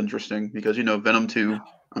thought it was interesting. Because Venom 2,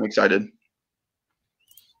 I'm excited.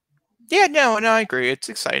 Yeah, no, I agree. It's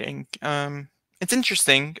exciting. It's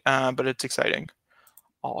interesting, but it's exciting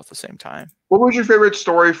all at the same time. What was your favorite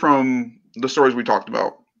story from the stories we talked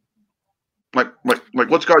about? Like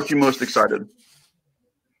what's got you most excited?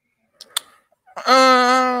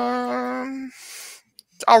 I'll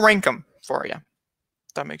rank them for you.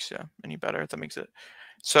 If that makes you any better. If that makes it.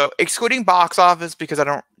 So excluding box office, because I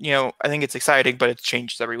don't, I think it's exciting, but it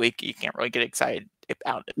changes every week. You can't really get excited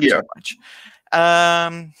about it Yeah. too much.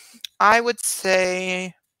 I would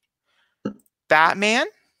say Batman,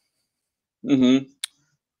 Mm-hmm.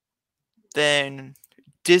 then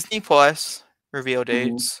Disney Plus reveal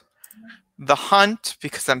Mm-hmm. dates, The Hunt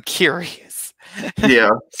because I'm curious.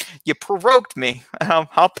 Yeah. You provoked me.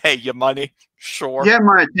 I'll pay you money. Sure. You have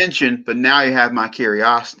my attention, but now you have my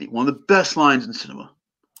curiosity. One of the best lines in cinema.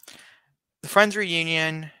 The Friends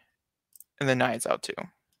reunion, and then Knives Out 2.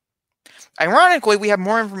 Ironically, we have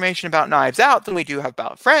more information about Knives Out than we do have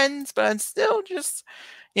about Friends, but it's still just,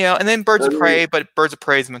 and then Birds of Prey, but Birds of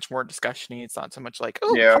Prey is much more discussion-y. It's not so much like,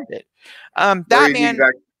 oh, Yeah. hunt it. Batman,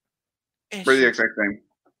 We're the exact same.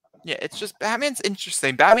 yeah, it's just Batman's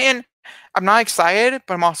interesting. Batman, I'm not excited,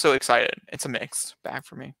 but I'm also excited. It's a mixed bag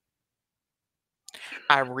for me.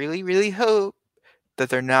 I really, really hope that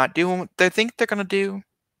they're not doing what they think they're going to do.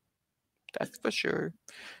 That's for sure.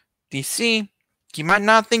 DC, you might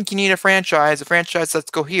not think you need a franchise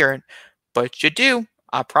that's coherent, but you do.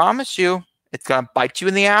 I promise you. It's going to bite you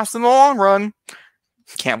in the ass in the long run.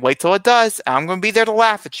 Can't wait till it does. I'm going to be there to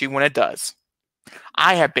laugh at you when it does.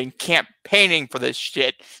 I have been campaigning for this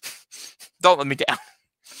shit. Don't let me down.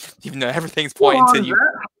 Even though everything's pointing to you.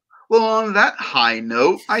 Well, on that high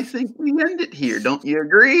note, I think we end it here. Don't you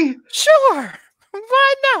agree? Sure.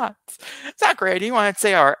 Why not? Zachary, do you want to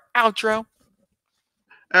say our outro?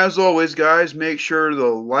 As always, guys, make sure to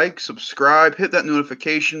like, subscribe, hit that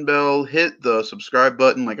notification bell, hit the subscribe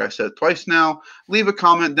button, like I said twice now. Leave a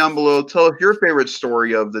comment down below. Tell us your favorite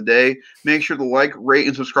story of the day. Make sure to like, rate,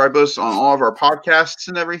 and subscribe us on all of our podcasts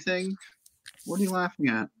and everything. What are you laughing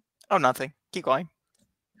at? Oh, nothing. Keep going.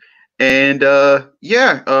 And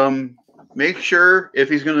make sure if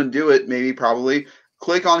he's going to do it, maybe probably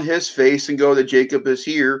click on his face and go to Jacob is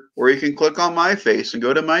here, or you can click on my face and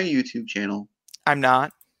go to my YouTube channel. I'm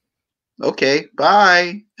not. Okay,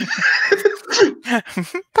 bye.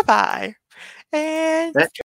 Bye-bye. And